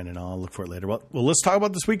quite find it now. I'll look for it later. Well, let's talk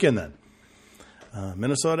about this weekend then.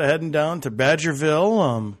 Minnesota heading down to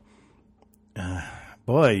Badgerville.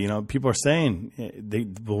 People are saying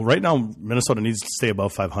right now Minnesota needs to stay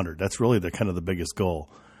above 500. That's really the kind of the biggest goal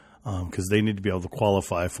because they need to be able to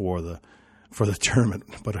qualify for the tournament.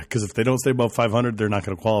 But because if they don't stay above 500, they're not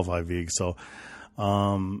going to qualify, Vig. So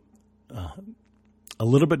a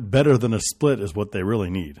little bit better than a split is what they really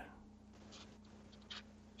need.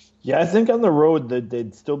 Yeah, I think on the road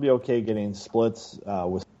they'd still be okay getting splits.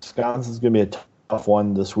 Wisconsin's going to be a tough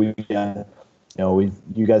one this weekend.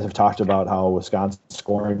 You guys have talked about how Wisconsin's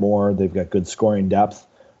scoring more. They've got good scoring depth.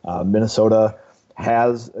 Minnesota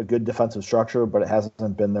has a good defensive structure, but it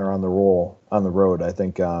hasn't been there on the road. I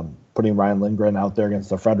think putting Ryan Lindgren out there against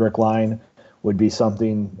the Frederick line would be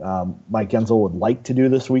something Mike Gensel would like to do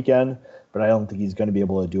this weekend, but I don't think he's going to be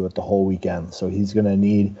able to do it the whole weekend. So he's going to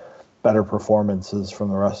need better performances from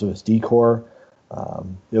the rest of his D-core.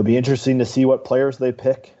 It'll be interesting to see what players they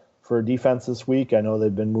pick for defense this week. I know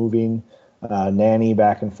they've been moving Nanny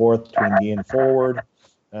back and forth between D and forward.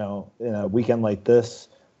 In a weekend like this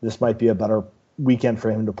might be a better weekend for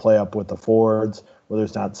him to play up with the forwards where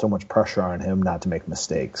there's not so much pressure on him not to make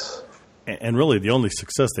mistakes. And really the only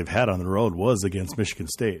success they've had on the road was against Michigan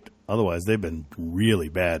State. Otherwise, they've been really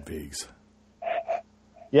bad, Pigs.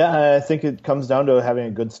 Yeah, I think it comes down to having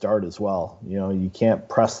a good start as well. You can't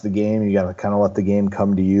press the game. You got to kind of let the game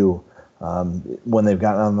come to you. When they've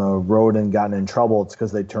gotten on the road and gotten in trouble, it's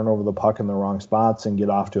because they turn over the puck in the wrong spots and get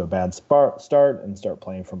off to a bad start and start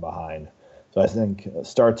playing from behind. So I think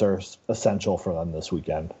starts are essential for them this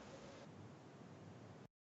weekend.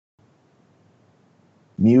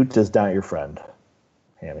 Mute is not your friend,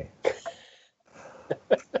 Hammy.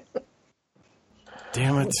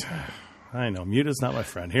 Damn it. I know. Mute is not my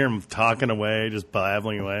friend. Hear him talking away, just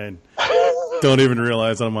babbling away, and don't even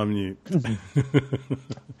realize I'm on mute.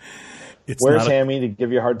 Where's Hammy to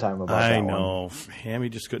give you a hard time about that I know. Hammy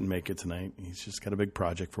just couldn't make it tonight. He's just got a big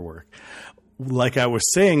project for work. Like I was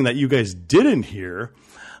saying that you guys didn't hear,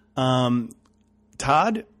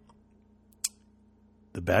 Todd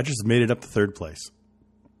the Badgers have made it up to third place.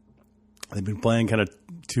 They've been playing kind of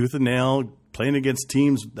tooth and nail, playing against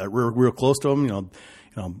teams that were real close to them. You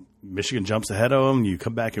know, Michigan jumps ahead of them. You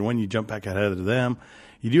come back and win. You jump back ahead of them.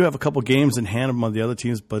 You do have a couple games in hand among the other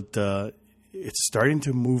teams, but it's starting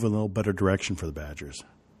to move a little better direction for the Badgers.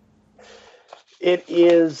 It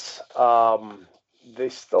is. They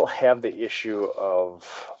still have the issue of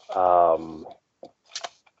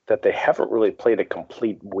that they haven't really played a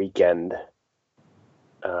complete weekend.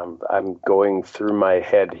 I'm going through my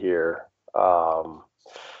head here.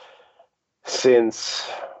 Since,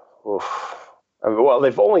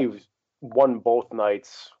 they've only won both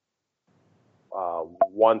nights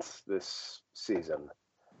once this season.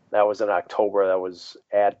 That was in October. That was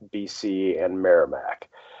at BC and Merrimack.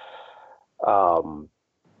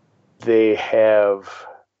 They have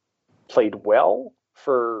played well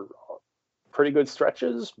for pretty good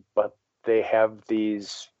stretches, but they have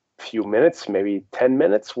these few minutes, maybe 10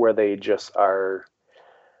 minutes, where they just are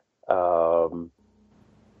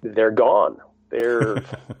they're gone. They're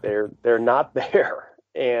not there,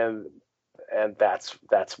 and that's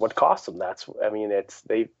what costs them.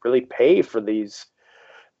 They really pay for these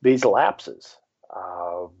lapses,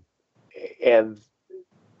 and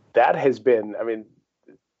that has been.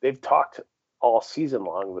 They've talked all season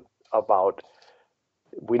long about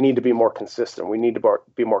we need to be more consistent. We need to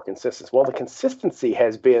be more consistent. Well, the consistency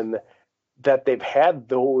has been that they've had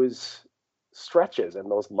those stretches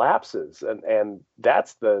and those lapses, and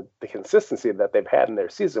that's the consistency that they've had in their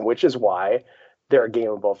season, which is why they're a game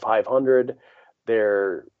above 500.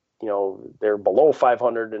 They're below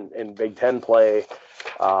 500 in Big Ten play.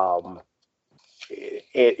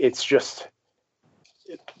 It's just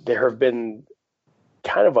there have been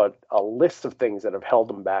kind of a list of things that have held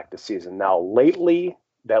them back this season. Now, lately,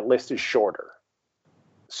 that list is shorter.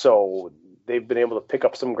 So they've been able to pick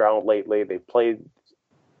up some ground lately. They've played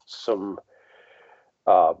some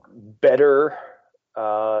better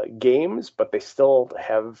games, but they still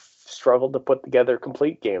have struggled to put together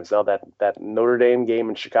complete games. Now, that Notre Dame game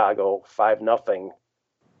in Chicago, 5-0,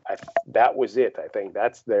 that was it. I think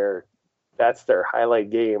that's their highlight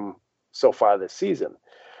game so far this season.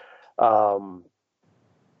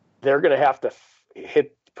 They're going to have to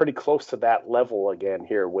hit pretty close to that level again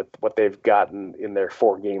here with what they've gotten in their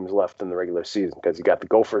 4 games left in the regular season, because you got the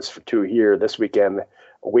Gophers for 2 here this weekend,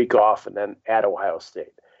 a week off, and then at Ohio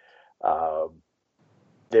State.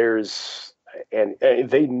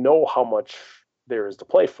 They know how much there is to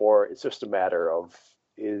play for. It's just a matter of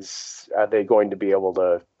are they going to be able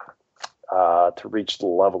to reach the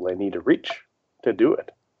level they need to reach to do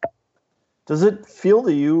it. Does it feel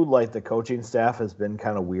to you like the coaching staff has been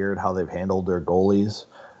kind of weird how they've handled their goalies?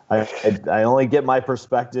 I only get my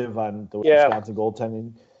perspective on the Wisconsin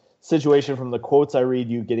goaltending situation from the quotes I read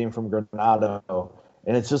you getting from Granato,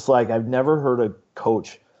 and it's just like I've never heard a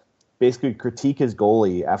coach basically critique his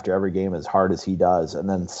goalie after every game as hard as he does, and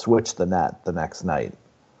then switch the net the next night.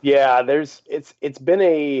 Yeah, it's been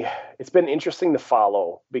interesting to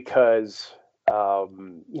follow because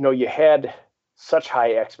you had such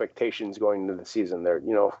high expectations going into the season. There,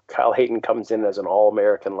 Kyle Hayton comes in as an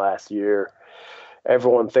All-American last year.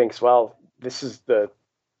 Everyone thinks, well, this is the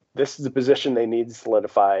position they need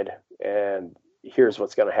solidified, and here's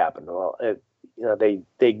what's going to happen. Well,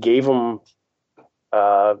 they gave him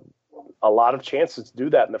a lot of chances to do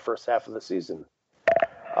that in the first half of the season,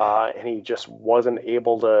 and he just wasn't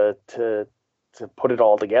able to put it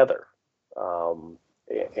all together.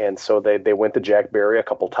 And so they went to Jack Barry a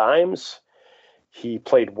couple times. He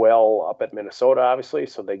played well up at Minnesota, obviously,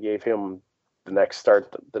 so they gave him the next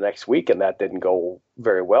start the next week, and that didn't go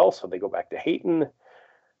very well, so they go back to Hayton.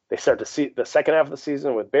 They start to see the second half of the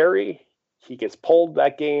season with Barry. He gets pulled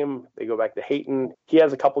that game. They go back to Hayton. He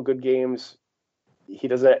has a couple good games. He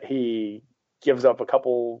gives up a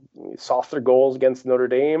couple softer goals against Notre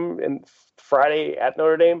Dame and Friday at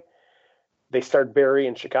Notre Dame. They start Barry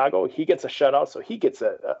in Chicago. He gets a shutout, so he gets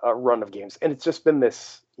a run of games. And it's just been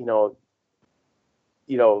this,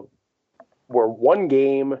 where one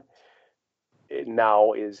game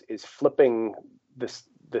now is flipping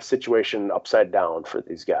the situation upside down for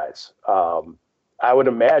these guys. I would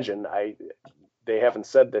imagine they haven't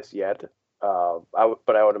said this yet, but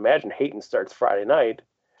I would imagine Hayton starts Friday night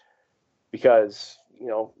because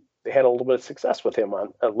they had a little bit of success with him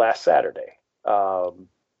on last Saturday.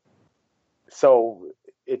 So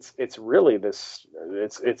it's really this.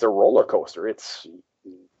 It's a roller coaster. It's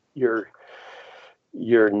you're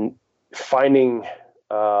finding.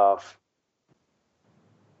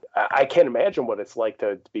 I can't imagine what it's like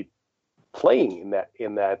to be playing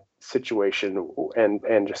in that situation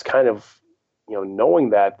and just kind of knowing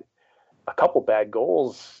that a couple bad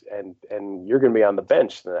goals and you're going to be on the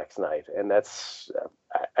bench the next night. And that's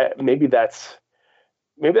maybe that's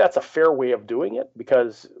a fair way of doing it,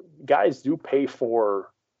 because guys do pay for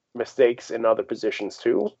mistakes in other positions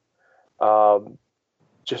too.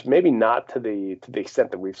 Just maybe not to the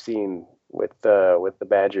extent that we've seen with the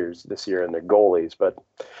Badgers this year and their goalies, but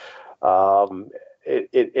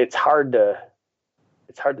it's hard to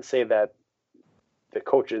say that the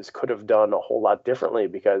coaches could have done a whole lot differently,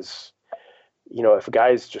 because if a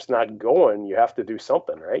guy's just not going, you have to do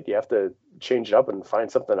something, right? You have to change it up and find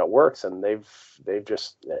something that works, and they've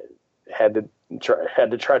just had to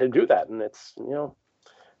try to do that, and it's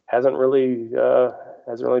hasn't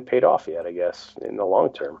really paid off yet, I guess, in the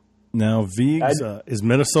long term. Now, Viggs, is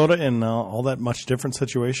Minnesota in all that much different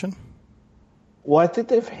situation? Well, I think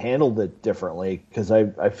they've handled it differently, because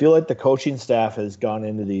I feel like the coaching staff has gone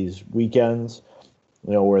into these weekends,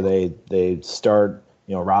 where they start,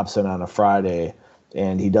 Robson on a Friday,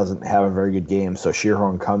 and he doesn't have a very good game, so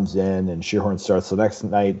Shearhorn comes in, and Shearhorn starts the next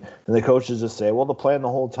night, and the coaches just say, well, the plan the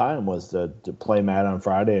whole time was to play Matt on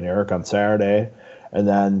Friday and Eric on Saturday, and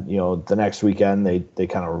then, the next weekend they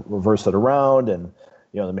kind of reverse it around, and,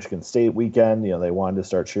 the Michigan State weekend, they wanted to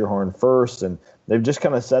start Shearhorn first, and they've just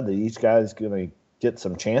kind of said that each guy's going to get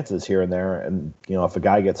some chances here and there, and, if a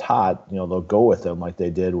guy gets hot, they'll go with him like they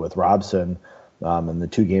did with Robson in the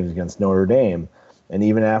 2 games against Notre Dame. And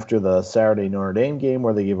even after the Saturday Notre Dame game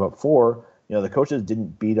where they gave up 4, the coaches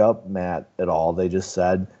didn't beat up Matt at all. They just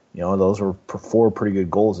said, those were 4 pretty good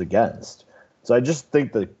goals against. So I just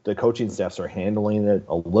think the coaching staffs are handling it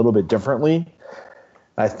a little bit differently.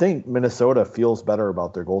 I think Minnesota feels better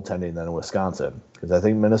about their goaltending than Wisconsin, because I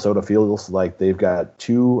think Minnesota feels like they've got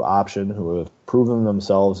 2 options who have proven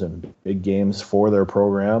themselves in big games for their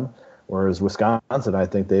program, whereas Wisconsin, I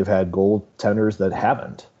think they've had goaltenders that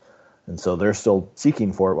haven't. And so they're still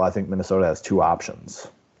seeking for it. Well, I think Minnesota has 2 options.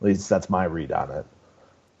 At least that's my read on it.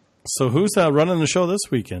 So who's running the show this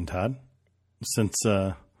weekend, Todd? Since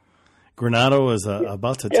Granato is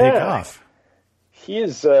about to take off. He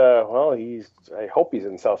is, I hope he's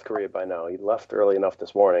in South Korea by now. He left early enough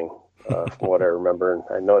this morning, from what I remember.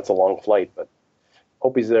 I know it's a long flight, but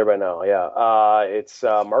hope he's there by now. Yeah. It's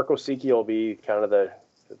Mark Osiki will be kind of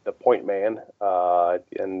the point man,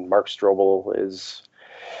 and Mark Strobel is.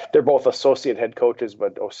 They're both associate head coaches,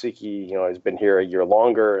 but Osiki, has been here a year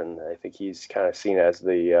longer, and I think he's kind of seen as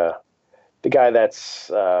the guy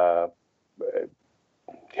that's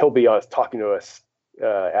he'll be talking to us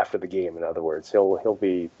after the game. In other words, he'll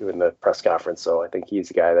be doing the press conference. So I think he's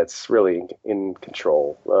the guy that's really in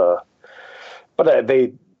control. But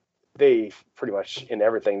they pretty much in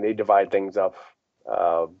everything they divide things up.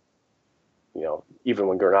 Even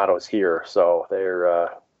when Granato's here, so they're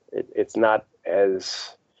it's not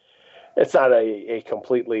a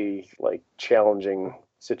completely challenging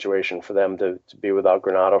situation for them to be without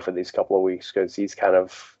Granato for these couple of weeks, because he's kind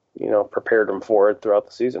of prepared them for it throughout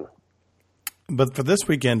the season. But for this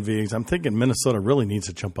weekend, Viggs, I'm thinking Minnesota really needs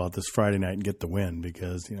to jump out this Friday night and get the win,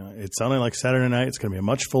 because it's only like Saturday night. It's going to be a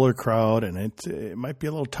much fuller crowd, and it might be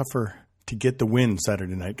a little tougher to get the win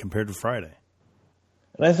Saturday night compared to Friday.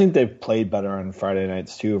 And I think they've played better on Friday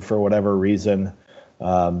nights too, for whatever reason.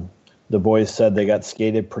 The boys said they got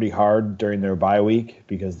skated pretty hard during their bye week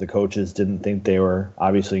because the coaches didn't think they were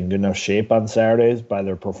obviously in good enough shape on Saturdays by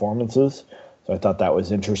their performances. So I thought that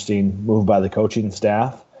was interesting move by the coaching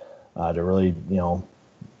staff to really,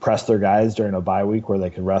 press their guys during a bye week where they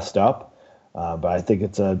could rest up. But I think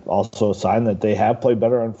it's also a sign that they have played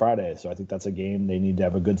better on Friday. So I think that's a game they need to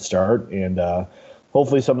have a good start. And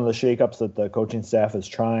hopefully some of the shakeups that the coaching staff is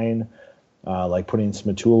trying, like putting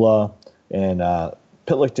Szmatula and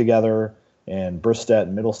Pitlick together and Bristedt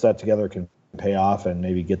and Middlestedt together, can pay off and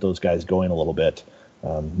maybe get those guys going a little bit.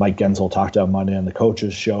 Mike Gensel talked on Monday on the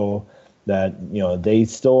coaches show that they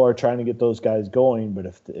still are trying to get those guys going, but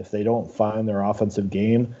if they don't find their offensive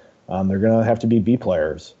game, they're going to have to be B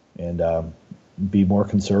players and be more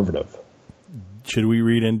conservative. Should we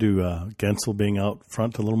read into Gensel being out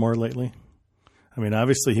front a little more lately? I mean,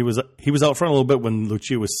 obviously he was out front a little bit when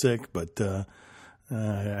Lucia was sick, but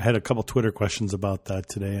I had a couple Twitter questions about that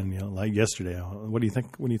today and like yesterday. What do you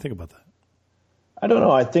think? What do you think about that? I don't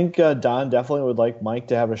know. I think Don definitely would like Mike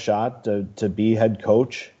to have a shot to be head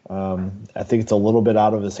coach. I think it's a little bit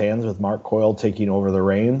out of his hands with Mark Coyle taking over the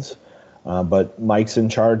reins. But Mike's in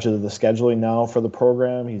charge of the scheduling now for the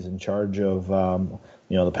program. He's in charge of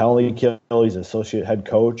the penalty kill. He's associate head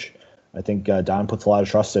coach. I think Don puts a lot of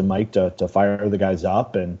trust in Mike to fire the guys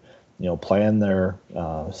up and plan their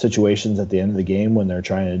situations at the end of the game when they're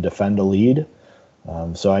trying to defend a lead.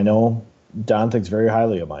 So I know Don thinks very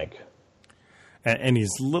highly of Mike. And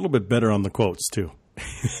he's a little bit better on the quotes, too.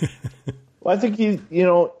 Well, I think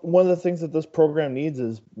one of the things that this program needs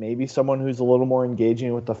is maybe someone who's a little more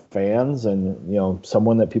engaging with the fans and,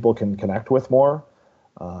 someone that people can connect with more.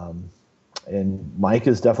 And Mike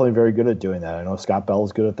is definitely very good at doing that. I know Scott Bell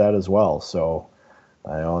is good at that as well. So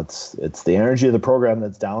I know it's the energy of the program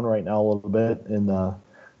that's down right now a little bit in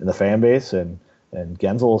the fan base, and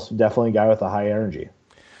Genzel's definitely a guy with a high energy.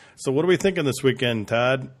 So what are we thinking this weekend,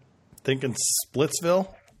 Todd? Thinking Splitsville?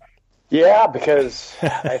 Yeah, because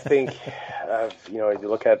I think, if you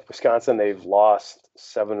look at Wisconsin, they've lost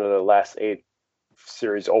 7 of the last 8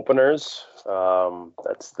 series openers.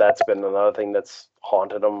 That's been another thing that's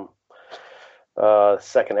haunted them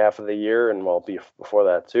second half of the year, and before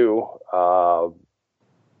that too.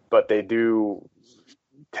 But they do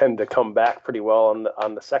tend to come back pretty well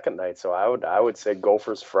on the second night. So I would say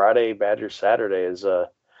Gophers Friday, Badgers Saturday is a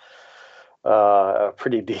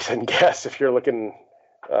pretty decent guess if you're looking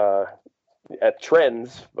at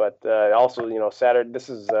trends. But also, Saturday, this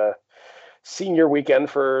is a senior weekend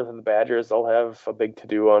for the Badgers. They'll have a big to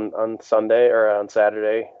do on Sunday or on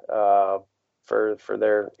Saturday for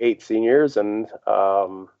their 8 seniors, and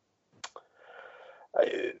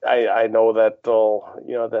I know that they'll,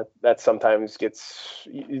 that sometimes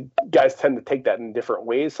guys tend to take that in different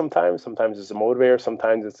ways. Sometimes it's a motivator.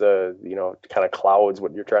 Sometimes it's kind of clouds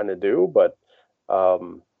what you're trying to do. But I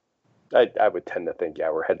would tend to think,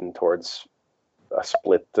 we're heading towards a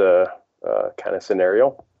split kind of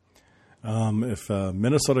scenario. If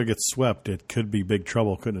Minnesota gets swept, it could be big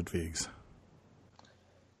trouble, couldn't it, Viggs?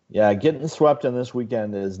 Yeah, getting swept in this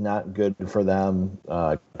weekend is not good for them.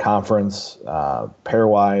 Conference,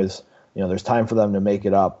 pairwise, there's time for them to make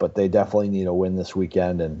it up, but they definitely need a win this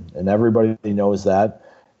weekend, and everybody knows that.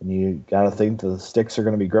 And you got to think the sticks are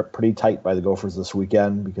going to be gripped pretty tight by the Gophers this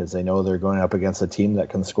weekend because they know they're going up against a team that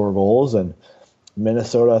can score goals, and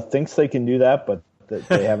Minnesota thinks they can do that, but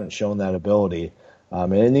they haven't shown that ability.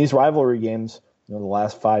 And in these rivalry games, the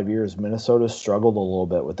last 5 years, Minnesota struggled a little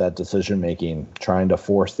bit with that decision-making, trying to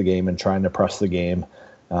force the game and trying to press the game.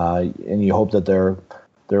 And you hope that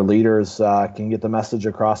their leaders can get the message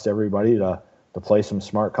across to everybody to play some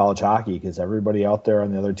smart college hockey because everybody out there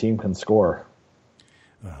on the other team can score.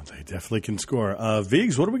 Well, they definitely can score.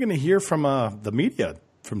 Viggs, what are we going to hear from the media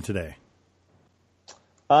from today?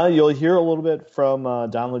 You'll hear a little bit from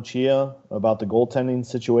Don Lucia about the goaltending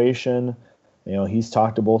situation. He's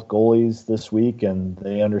talked to both goalies this week, and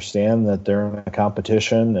they understand that they're in a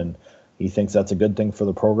competition, and he thinks that's a good thing for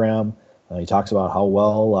the program. He talks about how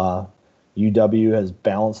well UW has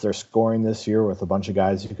balanced their scoring this year with a bunch of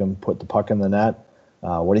guys who can put the puck in the net.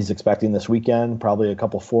 What he's expecting this weekend, probably a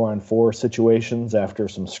couple 4-on-4 situations after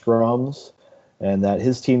some scrums, and that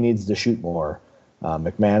his team needs to shoot more.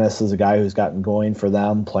 McManus is a guy who's gotten going for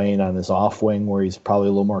them, playing on his off wing where he's probably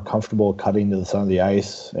a little more comfortable cutting to the center of the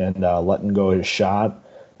ice and letting go his shot.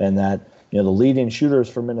 And that, the leading shooters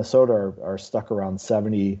for Minnesota are stuck around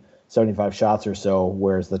 70, 75 shots or so,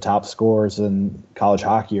 whereas the top scorers in college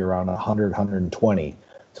hockey are around 100, 120.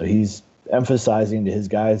 So he's emphasizing to his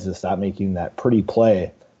guys to stop making that pretty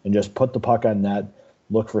play and just put the puck on net,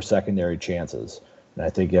 look for secondary chances. And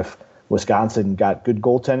I think if Wisconsin got good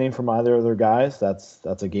goaltending from either of their guys, that's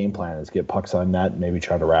a game plan, is get pucks on net and maybe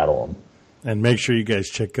try to rattle them. And make sure you guys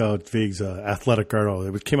check out Vig's athletic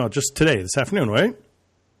article. It came out just today, this afternoon, right?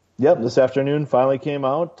 Yep, this afternoon finally came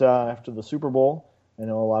out after the Super Bowl. I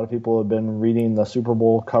know a lot of people have been reading the Super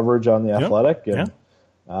Bowl coverage on the Athletic, and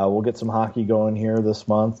we'll get some hockey going here this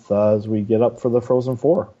month as we get up for the Frozen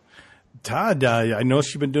Four. Todd, I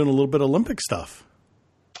noticed you've been doing a little bit of Olympic stuff.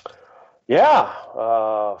 Yeah,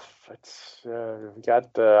 we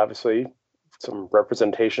got obviously some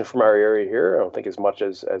representation from our area here. I don't think as much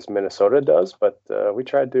as Minnesota does, but we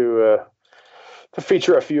tried to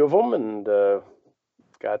feature a few of them, and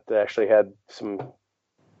actually had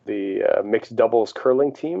the mixed doubles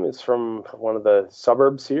curling team is from one of the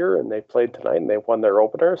suburbs here, and they played tonight and they won their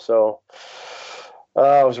opener. So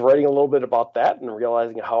I was writing a little bit about that and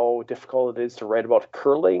realizing how difficult it is to write about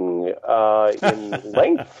curling in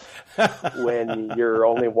length when you're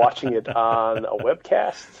only watching it on a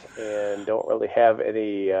webcast and don't really have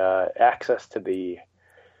any access to the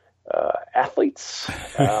athletes.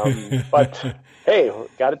 But hey,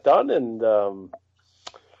 got it done, and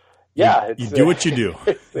you do what you do.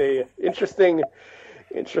 It's a interesting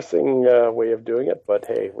way of doing it, but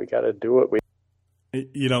hey, we got to do it.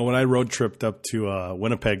 When I road tripped up to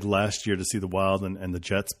Winnipeg last year to see the Wild and the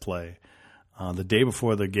Jets play, the day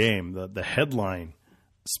before the game, the headline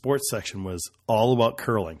sports section was all about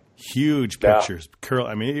curling. Huge pictures.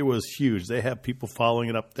 It was huge. They have people following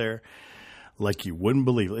it up there. like you wouldn't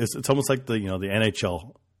believe. It's almost like the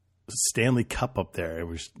NHL Stanley Cup up there. It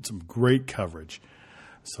was some great coverage.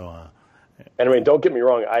 So, and I mean, don't get me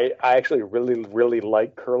wrong. I actually really, really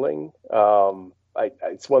like curling.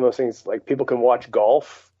 It's one of those things, like, people can watch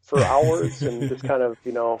golf for hours and just kind of,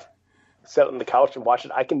 sit on the couch and watch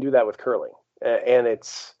it. I can do that with curling, and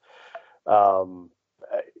it's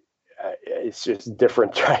just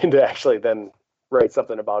different trying to actually then write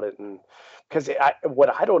something about it. And because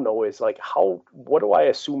what I don't know is, like, what do I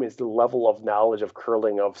assume is the level of knowledge of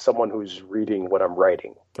curling of someone who's reading what I'm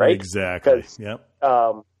writing, right? Exactly. Yep.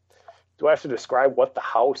 Do I have to describe what the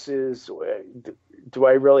house is? Do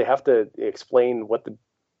I really have to explain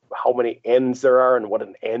how many ends there are and what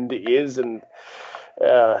an end is? And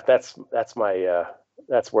that's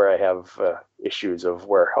where I have issues of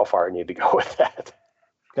how far I need to go with that.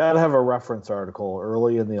 Got to have a reference article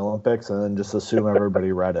early in the Olympics, and then just assume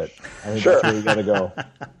everybody read it. I think Sure. That's where you got to go.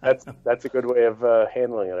 That's a good way of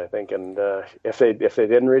handling it, I think. And if they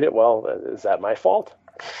didn't read it, well, is that my fault?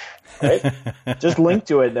 Right? Just link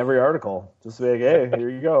to it in every article. Just be like, hey, here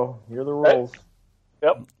you go. Here are the rules.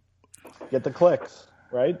 Yep. Get the clicks,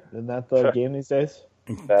 right? Isn't that the game these days?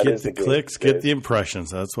 Get the clicks, get the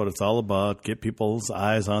impressions. That's what it's all about. Get people's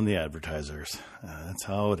eyes on the advertisers. That's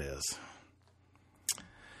how it is.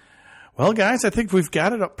 Well, guys, I think we've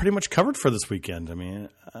got it pretty much covered for this weekend. I mean,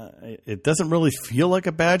 it doesn't really feel like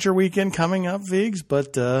a Badger weekend coming up, Vigs,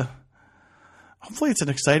 but hopefully it's an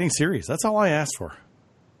exciting series. That's all I asked for.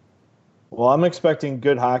 Well, I'm expecting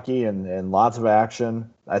good hockey and lots of action.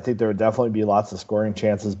 I think there would definitely be lots of scoring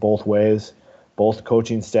chances both ways. Both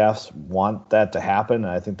coaching staffs want that to happen. And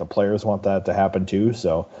I think the players want that to happen too.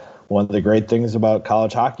 So one of the great things about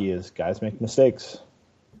college hockey is guys make mistakes.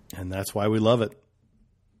 And that's why we love it.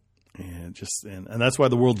 And that's why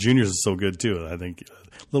the World Juniors is so good too. I think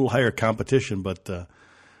a little higher competition, but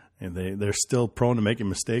they're still prone to making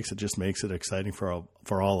mistakes. It just makes it exciting for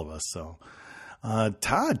all of us. So,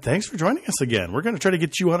 Todd, thanks for joining us again. We're going to try to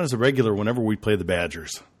get you on as a regular whenever we play the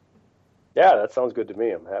Badgers. Yeah, that sounds good to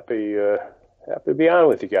me. I'm happy to be on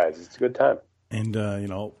with you guys. It's a good time. And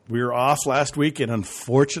we were off last week, and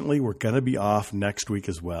unfortunately, we're going to be off next week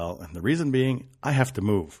as well. And the reason being, I have to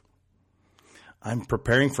move. I'm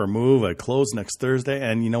preparing for a move. I close next Thursday.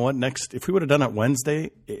 And you know what? If we would have done it Wednesday,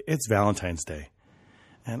 it's Valentine's Day.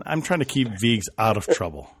 And I'm trying to keep Vigs out of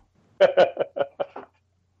trouble. That's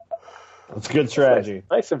a good strategy.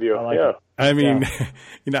 Nice of you. I like it. I mean,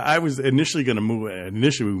 I was initially going to move.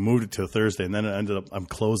 Initially, we moved it to a Thursday, and then it ended up I'm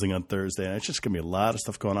closing on Thursday. And it's just going to be a lot of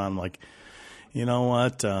stuff going on. I'm like, you know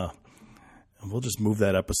what? We'll just move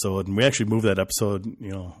that episode. And we actually moved that episode,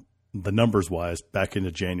 the numbers wise, back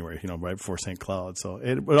into January, right before St. Cloud. So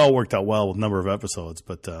it all worked out well with number of episodes.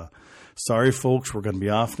 But sorry, folks, we're going to be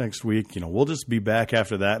off next week. We'll just be back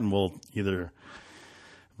after that, and we'll either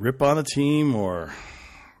rip on a team or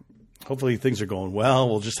hopefully things are going well.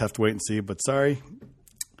 We'll just have to wait and see. But sorry,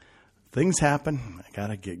 things happen. I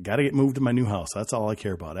gotta get moved to my new house. That's all I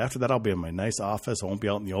care about. After that, I'll be in my nice office. I won't be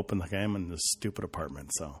out in the open like I am in this stupid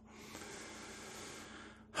apartment. So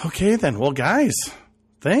okay then. Well, guys.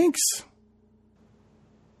 Thanks.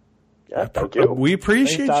 Yeah, thank you. We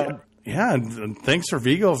appreciate Thanks, you. Yeah, and thanks for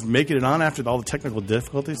Vegoe for making it on after all the technical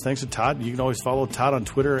difficulties. Thanks to Todd. You can always follow Todd on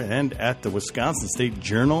Twitter and at the Wisconsin State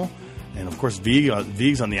Journal. And, of course,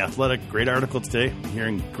 Vigs on The Athletic. Great article today. I'm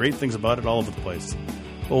hearing great things about it all over the place.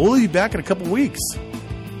 Well, we'll be back in a couple weeks.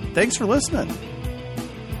 Thanks for listening.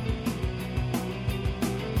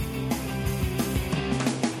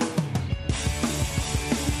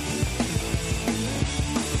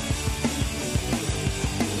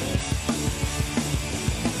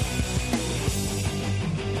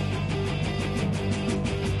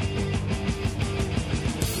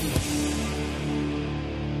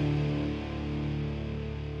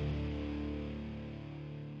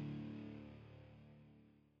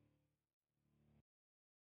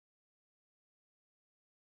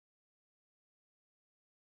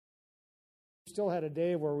 Still had a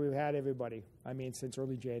day where we've had everybody. I mean, since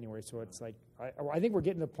early January. So it's like I think we're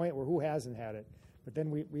getting to the point where who hasn't had it. But then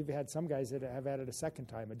we've had some guys that have had it a second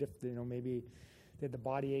time. Maybe they had the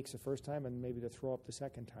body aches the first time and maybe the throw up the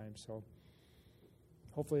second time. So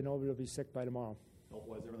hopefully nobody will be sick by tomorrow.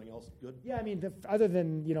 Otherwise, everything else good? Yeah, I mean, other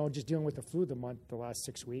than just dealing with the flu the last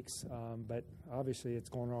 6 weeks. But obviously it's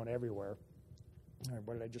going around everywhere.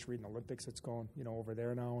 What did I just read in the Olympics? It's going over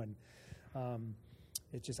there now and.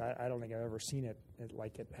 It's just I don't think I've ever seen it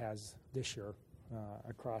like it has this year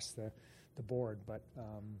across the board. But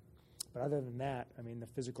other than that, I mean, the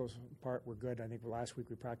physical part we're good. I think last week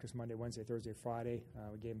we practiced Monday, Wednesday, Thursday, Friday.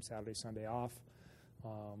 We gave them Saturday, Sunday off.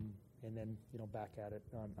 and then back at it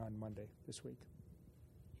on Monday this week.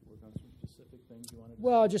 Did you work on some specific things you wanted to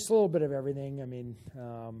Well, just a little bit of everything. I mean,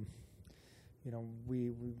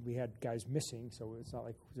 we had guys missing, so it's not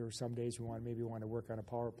like there were some days we wanted to work on a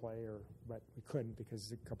power play, but we couldn't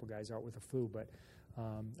because a couple guys out with the flu. But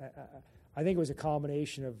I think it was a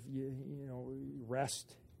combination of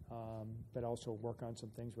rest, but also work on some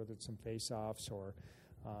things, whether it's some face-offs or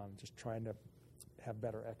just trying to have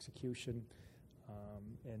better execution.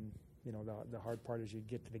 And the hard part is you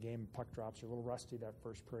get to the game and puck drops. You're a little rusty that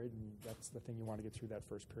first period, and that's the thing you want to get through that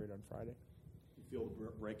first period on Friday. You feel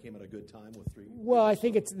the break came at a good time with 3? Well, I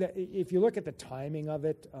think if you look at the timing of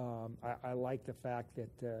it, I like the fact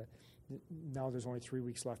that now there's only 3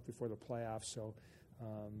 weeks left before the playoffs. So,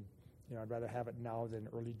 I'd rather have it now than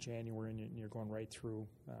early January, and you're going right through.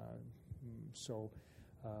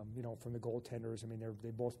 From the goaltenders, I mean, they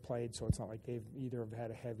both played, so it's not like they've either have had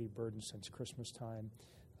a heavy burden since Christmas time.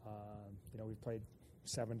 We've played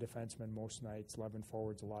 7 defensemen most nights, 11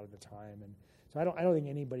 forwards a lot of the time, and so I don't think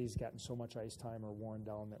anybody's gotten so much ice time or worn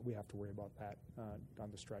down that we have to worry about that on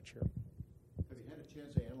the stretch here. Have you had a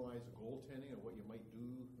chance to analyze the goaltending and what you might do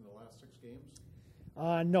in the last 6 games?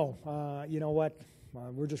 No. You know what?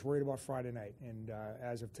 We're just worried about Friday night, and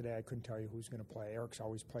as of today, I couldn't tell you who's going to play. Eric's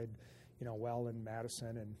always played, well in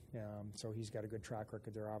Madison, and so he's got a good track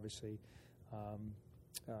record there, obviously.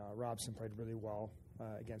 Robson played really well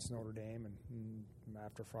against Notre Dame, and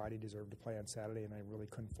after Friday deserved to play on Saturday, and I really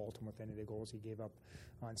couldn't fault him with any of the goals he gave up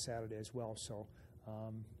on Saturday as well. So,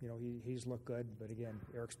 he's looked good, but again,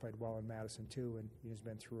 Eric's played well in Madison too, and he's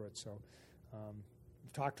been through it. So,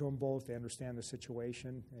 talked to them both. They understand the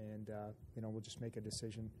situation, and we'll just make a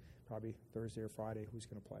decision probably Thursday or Friday who's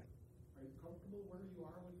going to play. Are you comfortable where you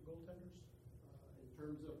are with the goaltenders in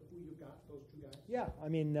terms of who you've got, those 2 guys? Yeah, I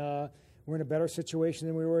mean, we're in a better situation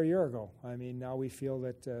than we were a year ago. I mean, now we feel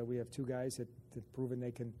that we have 2 guys that have proven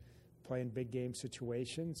they can play in big game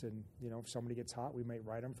situations, and if somebody gets hot, we might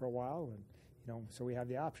ride them for a while, and so we have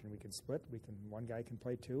the option. We can split. One guy can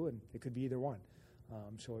play 2, and it could be either one.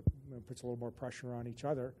 So it puts a little more pressure on each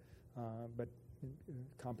other, but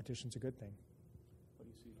competition's a good thing. What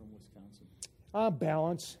do you see from Wisconsin?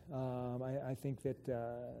 Balance. I think that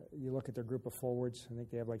you look at their group of forwards. I think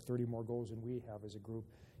they have like 30 more goals than we have as a group,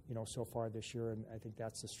 so far this year. And I think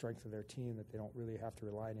that's the strength of their team, that they don't really have to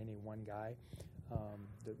rely on any one guy.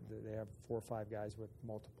 They have 4 or 5 guys with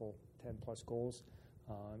multiple 10-plus goals.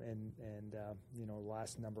 The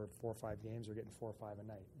last number of 4 or 5 games are getting 4 or 5 a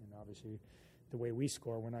night. And obviously, the way we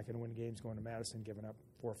score, we're not going to win games going to Madison giving up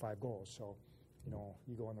 4 or 5 goals. So,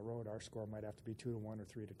 you go on the road, our score might have to be 2-1 or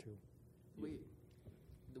 3-2.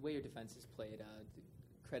 The way your defense is played,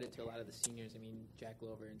 credit to a lot of the seniors. I mean, Jack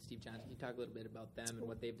Glover and Steve Johnson. Can you talk a little bit about them and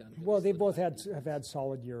what they've done? Well, they both have had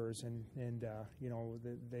solid years, and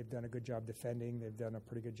they've done a good job defending. They've done a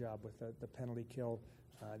pretty good job with the penalty kill.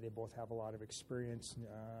 They both have a lot of experience,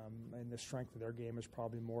 and the strength of their game is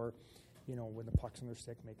probably more, when the puck's on their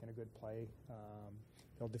stick, making a good play.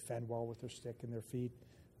 They'll defend well with their stick and their feet.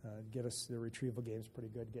 Their retrieval game's pretty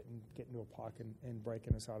good, getting to a puck and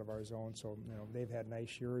breaking us out of our zone. So, they've had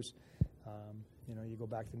nice years. You go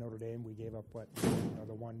back to Notre Dame, we gave up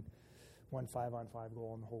the one 5-on-5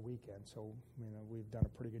 goal in the whole weekend. So, we've done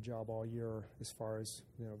a pretty good job all year as far as,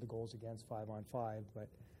 the goals against 5-on-5, but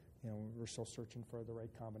we're still searching for the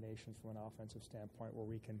right combinations from an offensive standpoint where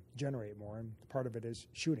we can generate more. And part of it is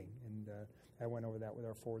shooting. And I went over that with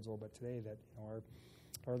our forwards a little bit today, that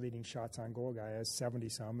our leading shots on goal guy has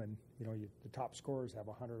 70-some, and the top scorers have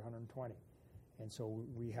 100, 120. And so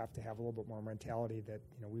we have to have a little bit more mentality that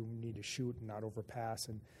we need to shoot and not overpass.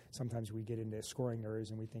 And sometimes we get into scoring areas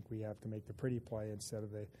and we think we have to make the pretty play instead of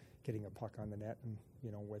getting a puck on the net. And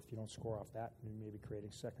if you don't score off that, maybe creating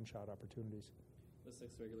second shot opportunities. With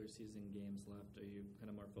 6 regular season games left, are you kind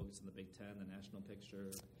of more focused on the Big Ten, the national picture?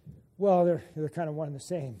 Well, they're kind of one and the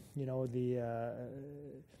same.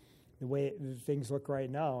 The way things look right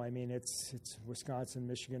now, I mean, it's Wisconsin,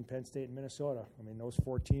 Michigan, Penn State, and Minnesota. I mean, those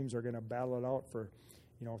 4 teams are going to battle it out for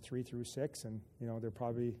 3 through 6, and they're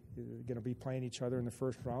probably going to be playing each other in the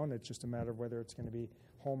first round. It's just a matter of whether it's going to be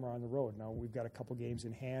home or on the road. Now we've got a couple games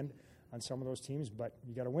in hand on some of those teams, but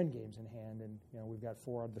you got to win games in hand, and we've got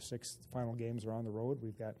 4 out of the 6 final games are on the road.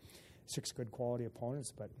 We've got 6 good quality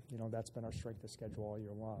opponents, but that's been our strength of schedule all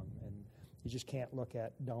year long, and you just can't look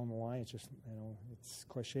at down the line. It's just it's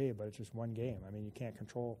cliche, but it's just one game. I mean, you can't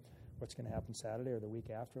control what's going to happen Saturday or the week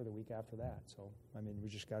after or the week after that. So I mean, we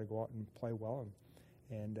just got to go out and play well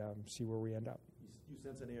and see where we end up. you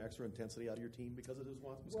sense any extra intensity out of your team because of this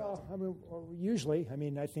Wisconsin? Well, I mean, usually. I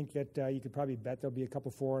mean, I think that you could probably bet there'll be a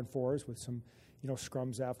couple 4-on-4s with some,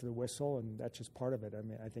 scrums after the whistle, and that's just part of it. I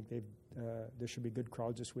mean, I think there should be good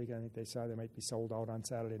crowds this week. I think they saw they might be sold out on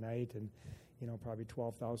Saturday night, and probably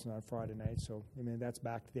 12,000 on Friday night. So I mean, that's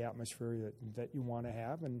back to the atmosphere that you want to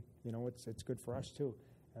have, and it's good for us too.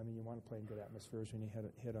 I mean, you want to play in good atmospheres when you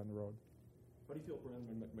hit on the road. How do you feel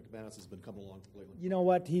Brandon McManus has been coming along lately? You know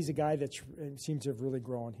what? He's a guy that seems to have really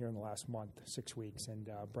grown here in the last month, 6 weeks. And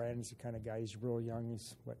Brandon's the kind of guy, he's real young.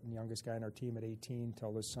 He's the youngest guy in our team at 18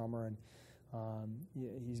 till this summer. And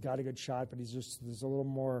he's got a good shot, but there's a little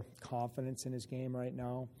more confidence in his game right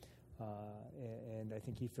now. And I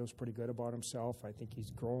think he feels pretty good about himself. I think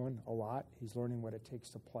he's growing a lot. He's learning what it takes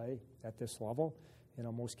to play at this level.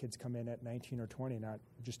 Most kids come in at 19 or 20, not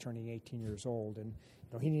just turning 18 years old. And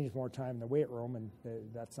he needs more time in the weight room, and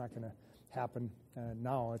that's not going to happen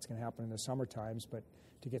now. It's going to happen in the summer times, but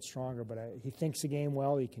to get stronger. But he thinks the game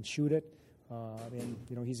well. He can shoot it.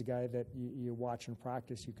 And he's a guy that you watch in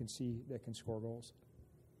practice, you can see that can score goals.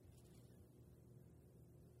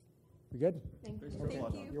 We good? Thank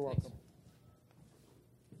you. You're welcome.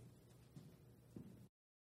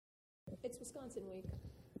 It's Wisconsin week.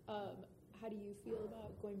 How do you feel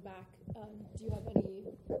about going back? Do you have any,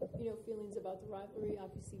 feelings about the rivalry?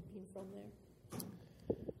 Obviously, being from there.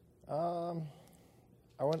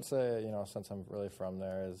 I wouldn't say, since I'm really from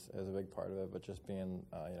there is a big part of it, but just being,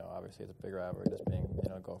 obviously it's a big rivalry, just being,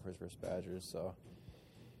 Gophers versus Badgers. So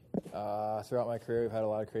throughout my career, we've had a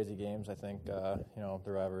lot of crazy games. I think, the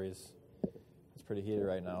rivalry's it's pretty heated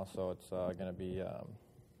right now, so it's going to be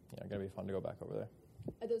fun to go back over there.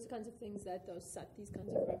 Are those kinds of things that set these kinds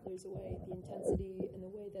of rivalries away, the intensity and the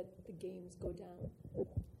way that the games go down?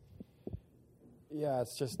 Yeah,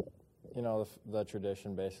 it's just, the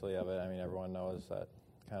tradition basically of it. I mean, everyone knows that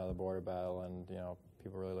kind of the border battle, and,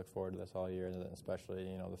 people really look forward to this all year, and especially,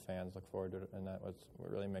 the fans look forward to it, and that's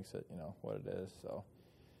what really makes it, what it is. So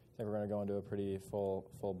I think we're going to go into a pretty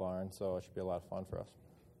full barn, so it should be a lot of fun for us.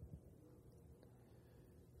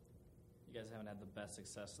 You guys haven't had the best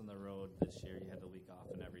success on the road this year. You had the week off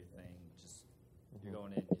and everything. Just you're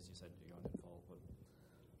going in, as you said, you're going in full.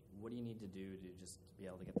 What do you need to do to just be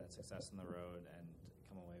able to get that success on the road and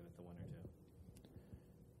come away with the win or two?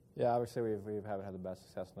 Yeah, obviously we haven't had the best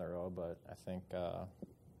success on the road, but I think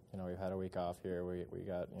we've had a week off here. We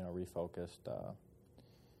got refocused.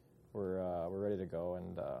 We're ready to go,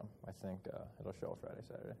 and I think it'll show Friday,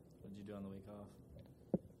 Saturday. What did you do on the week off?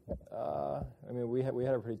 I mean, we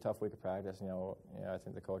had a pretty tough week of practice. I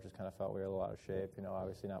think the coaches kind of felt we were in a lot of shape.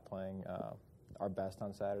 Obviously not playing our best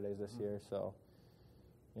on Saturdays this year. So,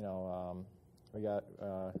 we got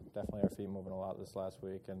definitely our feet moving a lot this last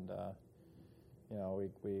week, and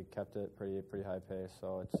we kept it pretty high pace.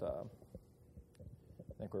 So it's I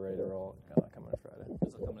think we're ready to roll coming Friday.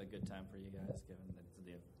 This will come at a good time for you guys, given that it's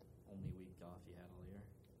the only week off you had all year.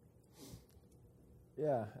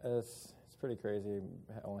 Yeah, it's pretty crazy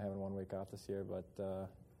only having 1 week off this year, but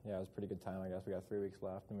it was a pretty good time. I guess we got 3 weeks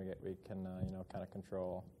left, and we can kind of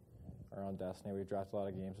control our own destiny. We've dropped a lot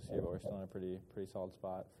of games this year, but we're still in a pretty solid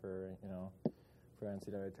spot for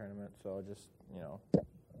NCAA tournament. So just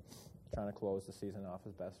trying to close the season off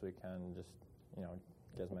as best we can, and just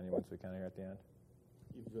get as many wins as we can here at the end.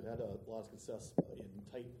 You've had a lot of success in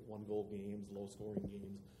tight 1-goal games, low-scoring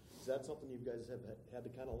games. Is that something you guys have had to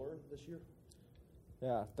kind of learn this year?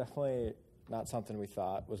 Yeah, definitely not something we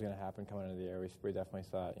thought was going to happen coming into the year. We definitely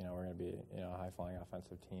thought, we're going to be, a high-flying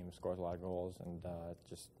offensive team, scores a lot of goals, and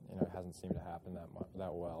it hasn't seemed to happen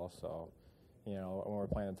that well. So, when we're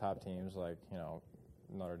playing the top teams like,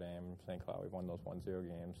 Notre Dame, St. Cloud, we've won those 1-0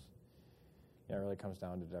 games. It really comes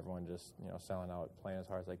down to everyone just, selling out, playing as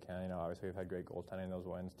hard as they can. Obviously we've had great goaltending in those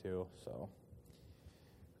wins too. So,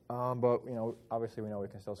 but obviously we know we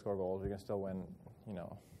can still score goals. We can still win.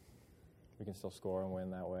 We can still score and win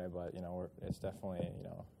that way. But it's definitely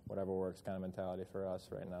whatever works kind of mentality for us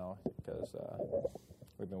right now, because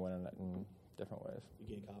we've been winning it in different ways.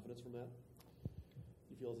 You gain confidence from that?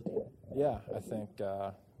 You feel as a team? Yeah, I think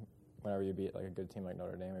whenever you beat like a good team like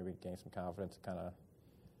Notre Dame, maybe gain some confidence.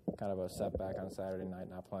 Kind of a setback on Saturday night,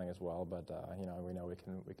 not playing as well, but we know we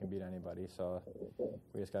can beat anybody. So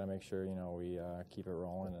we just got to make sure we keep it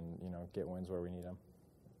rolling and get wins where we need them.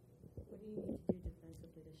 What do you need to do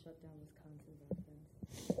defensively to shut down Wisconsin's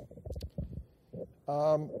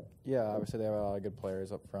offense? Yeah, obviously they have a lot of good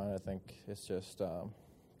players up front. I think it's just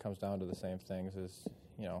comes down to the same things as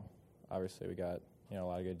obviously we got a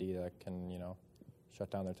lot of good D that can shut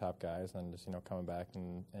down their top guys, and just coming back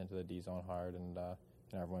into the D zone hard, and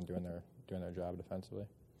everyone doing their job defensively.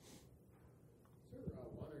 Is there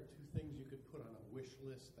one or two things you could put on a wish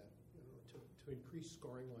list that to increase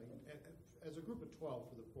scoring line as a group of 12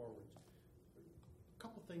 for the forwards? A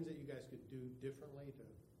couple things that you guys could do differently to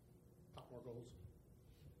pop more goals.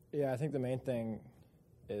 Yeah, I think the main thing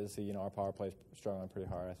is our power play is struggling pretty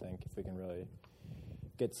hard. I think if we can really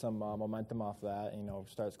get some momentum off that,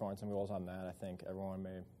 start scoring some goals on that, I think everyone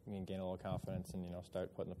may gain a little confidence and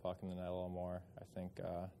start putting the puck in the net a little more. I think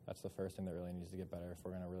that's the first thing that really needs to get better if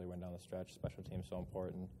we're going to really win down the stretch. Special teams so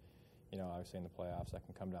important. Obviously in the playoffs that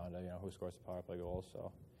can come down to who scores the power play goals.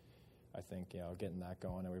 So I think getting that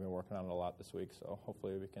going, and we've been working on it a lot this week. So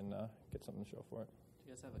hopefully we can get something to show for it. Do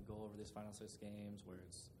you guys have a goal over these final 6 games where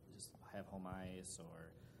it's just have home ice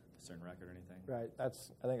or a certain record or anything? Right.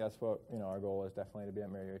 I think that's what our goal is, definitely to be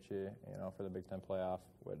at Mariucci. For the Big Ten playoff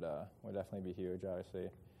would definitely be huge. Obviously,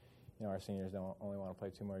 our seniors don't only want to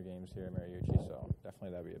play 2 more games here at Mariucci, so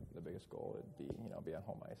definitely that'd be the biggest goal. Would be be on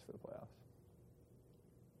home ice for the playoffs.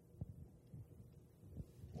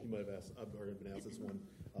 You might have asked. I've already been asked this one.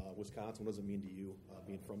 Wisconsin. What does it mean to you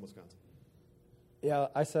being from Wisconsin? Yeah,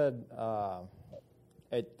 I said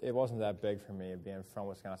it wasn't that big for me being from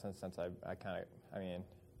Wisconsin since I kind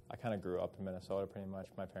of grew up in Minnesota pretty much.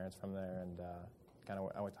 My parents from there, and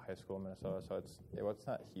I went to high school in Minnesota, so it's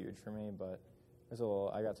not huge for me, but there's a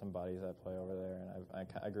little. I got some buddies that play over there, and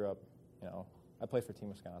I grew up. I played for Team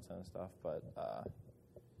Wisconsin and stuff, but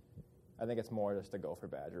I think it's more just a Gopher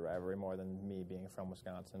Badger rivalry more than me being from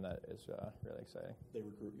Wisconsin. That is really exciting. They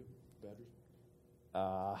recruit you, Badgers?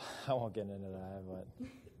 I won't get into that, but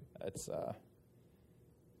it's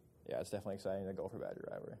it's definitely exciting, the Gopher Badger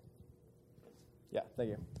rivalry. Yeah, thank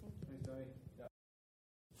you. Thanks, Tony. Yeah.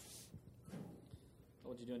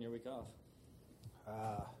 What did you do on your week off?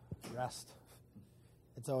 Rest.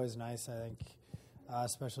 It's always nice, I think,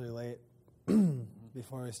 especially late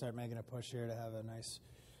before we start making a push here, to have a nice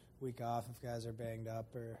week off if guys are banged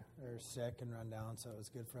up or sick and run down. So it was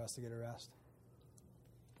good for us to get a rest.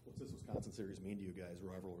 What's this Wisconsin series mean to you guys,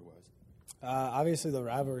 rivalry-wise? Obviously, the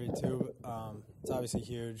rivalry too. It's obviously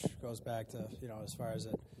huge. Goes back to as far as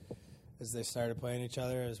they started playing each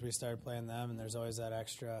other, as we started playing them, and there's always that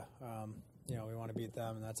extra. We want to beat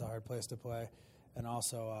them, and that's a hard place to play. And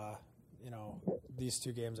also, these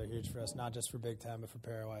 2 games are huge for us, not just for Big Ten, but for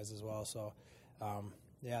Pairwise as well. So,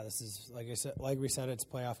 this is like we said, it's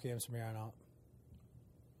playoff games from here on out.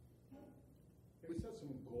 We set some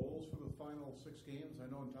goals for the final 6 games.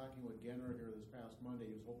 I know in talking with Genner here this past Monday,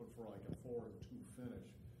 he was hoping for like a 4-2 finish.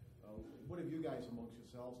 What have you guys amongst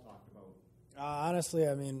yourselves talked about? Honestly,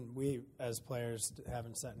 we as players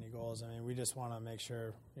haven't set any goals. We just want to make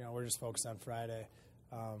sure, we're just focused on Friday.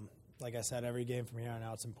 Like I said, every game from here on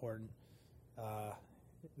out is important.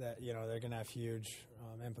 That they're going to have huge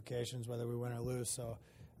implications whether we win or lose. So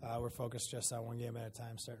we're focused just on one game at a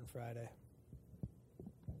time, starting Friday.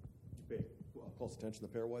 Did you pay close attention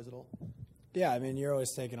to Pairwise at all? Yeah, you're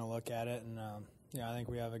always taking a look at it, and I think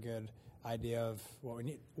we have a good idea of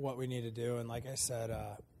what we need to do. And like I said,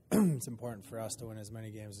 it's important for us to win as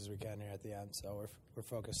many games as we can here at the end. So we're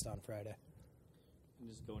focused on Friday. And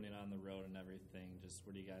just going in on the road and everything, just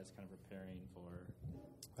what are you guys kind of preparing for?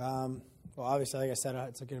 Well, obviously, like I said,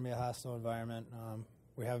 it's going to be a hostile environment.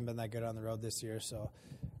 We haven't been that good on the road this year, so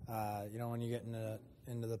when you get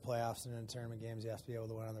into the playoffs and into tournament games, you have to be able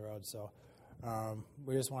to win on the road. So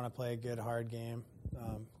we just want to play a good, hard game,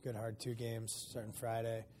 good, hard 2 games starting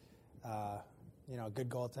Friday. Good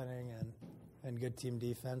goaltending and good team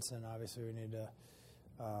defense, and obviously we need to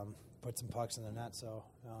put some pucks in the net. So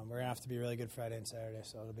we're going to have to be really good Friday and Saturday,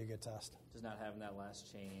 so it'll be a good test. Does not having that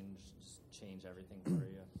last change just change everything for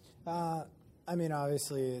you?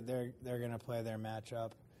 Obviously they're going to play their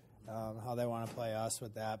matchup, how they want to play us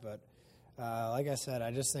with that. But like I said,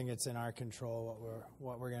 I just think it's in our control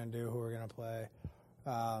what we're going to do, who we're going to play.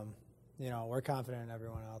 We're confident in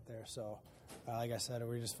everyone out there. So like I said,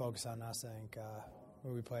 we just focus on us. I think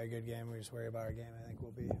when we play a good game, we just worry about our game. I think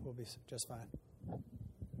we'll be just fine.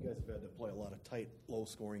 You guys have had to play a lot of tight,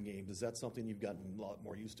 low-scoring games. Is that something you've gotten a lot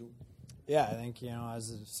more used to? Yeah, I think,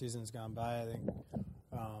 as the season's gone by, I think,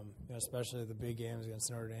 especially the big games against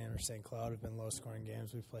Notre Dame or St. Cloud have been low-scoring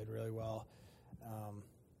games. We've played really well.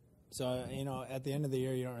 So, at the end of the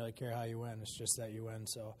year, you don't really care how you win. It's just that you win.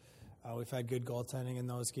 So we've had good goaltending in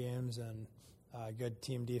those games and good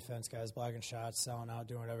team defense, guys blocking shots, selling out,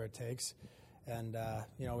 doing whatever it takes. And,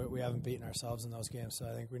 we haven't beaten ourselves in those games, so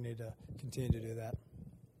I think we need to continue to do that.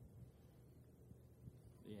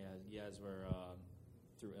 Yeah, you guys were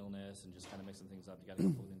through illness and just kind of mixing things up. You got a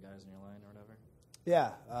couple of good guys in your line or whatever?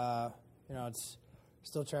 Yeah. It's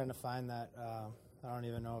still trying to find that. I don't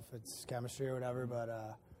even know if it's chemistry or whatever, but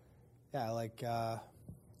I like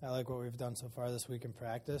what we've done so far this week in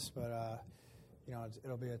practice. But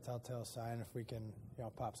it'll be a telltale sign if we can,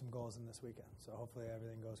 pop some goals in this weekend. So hopefully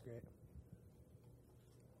everything goes great.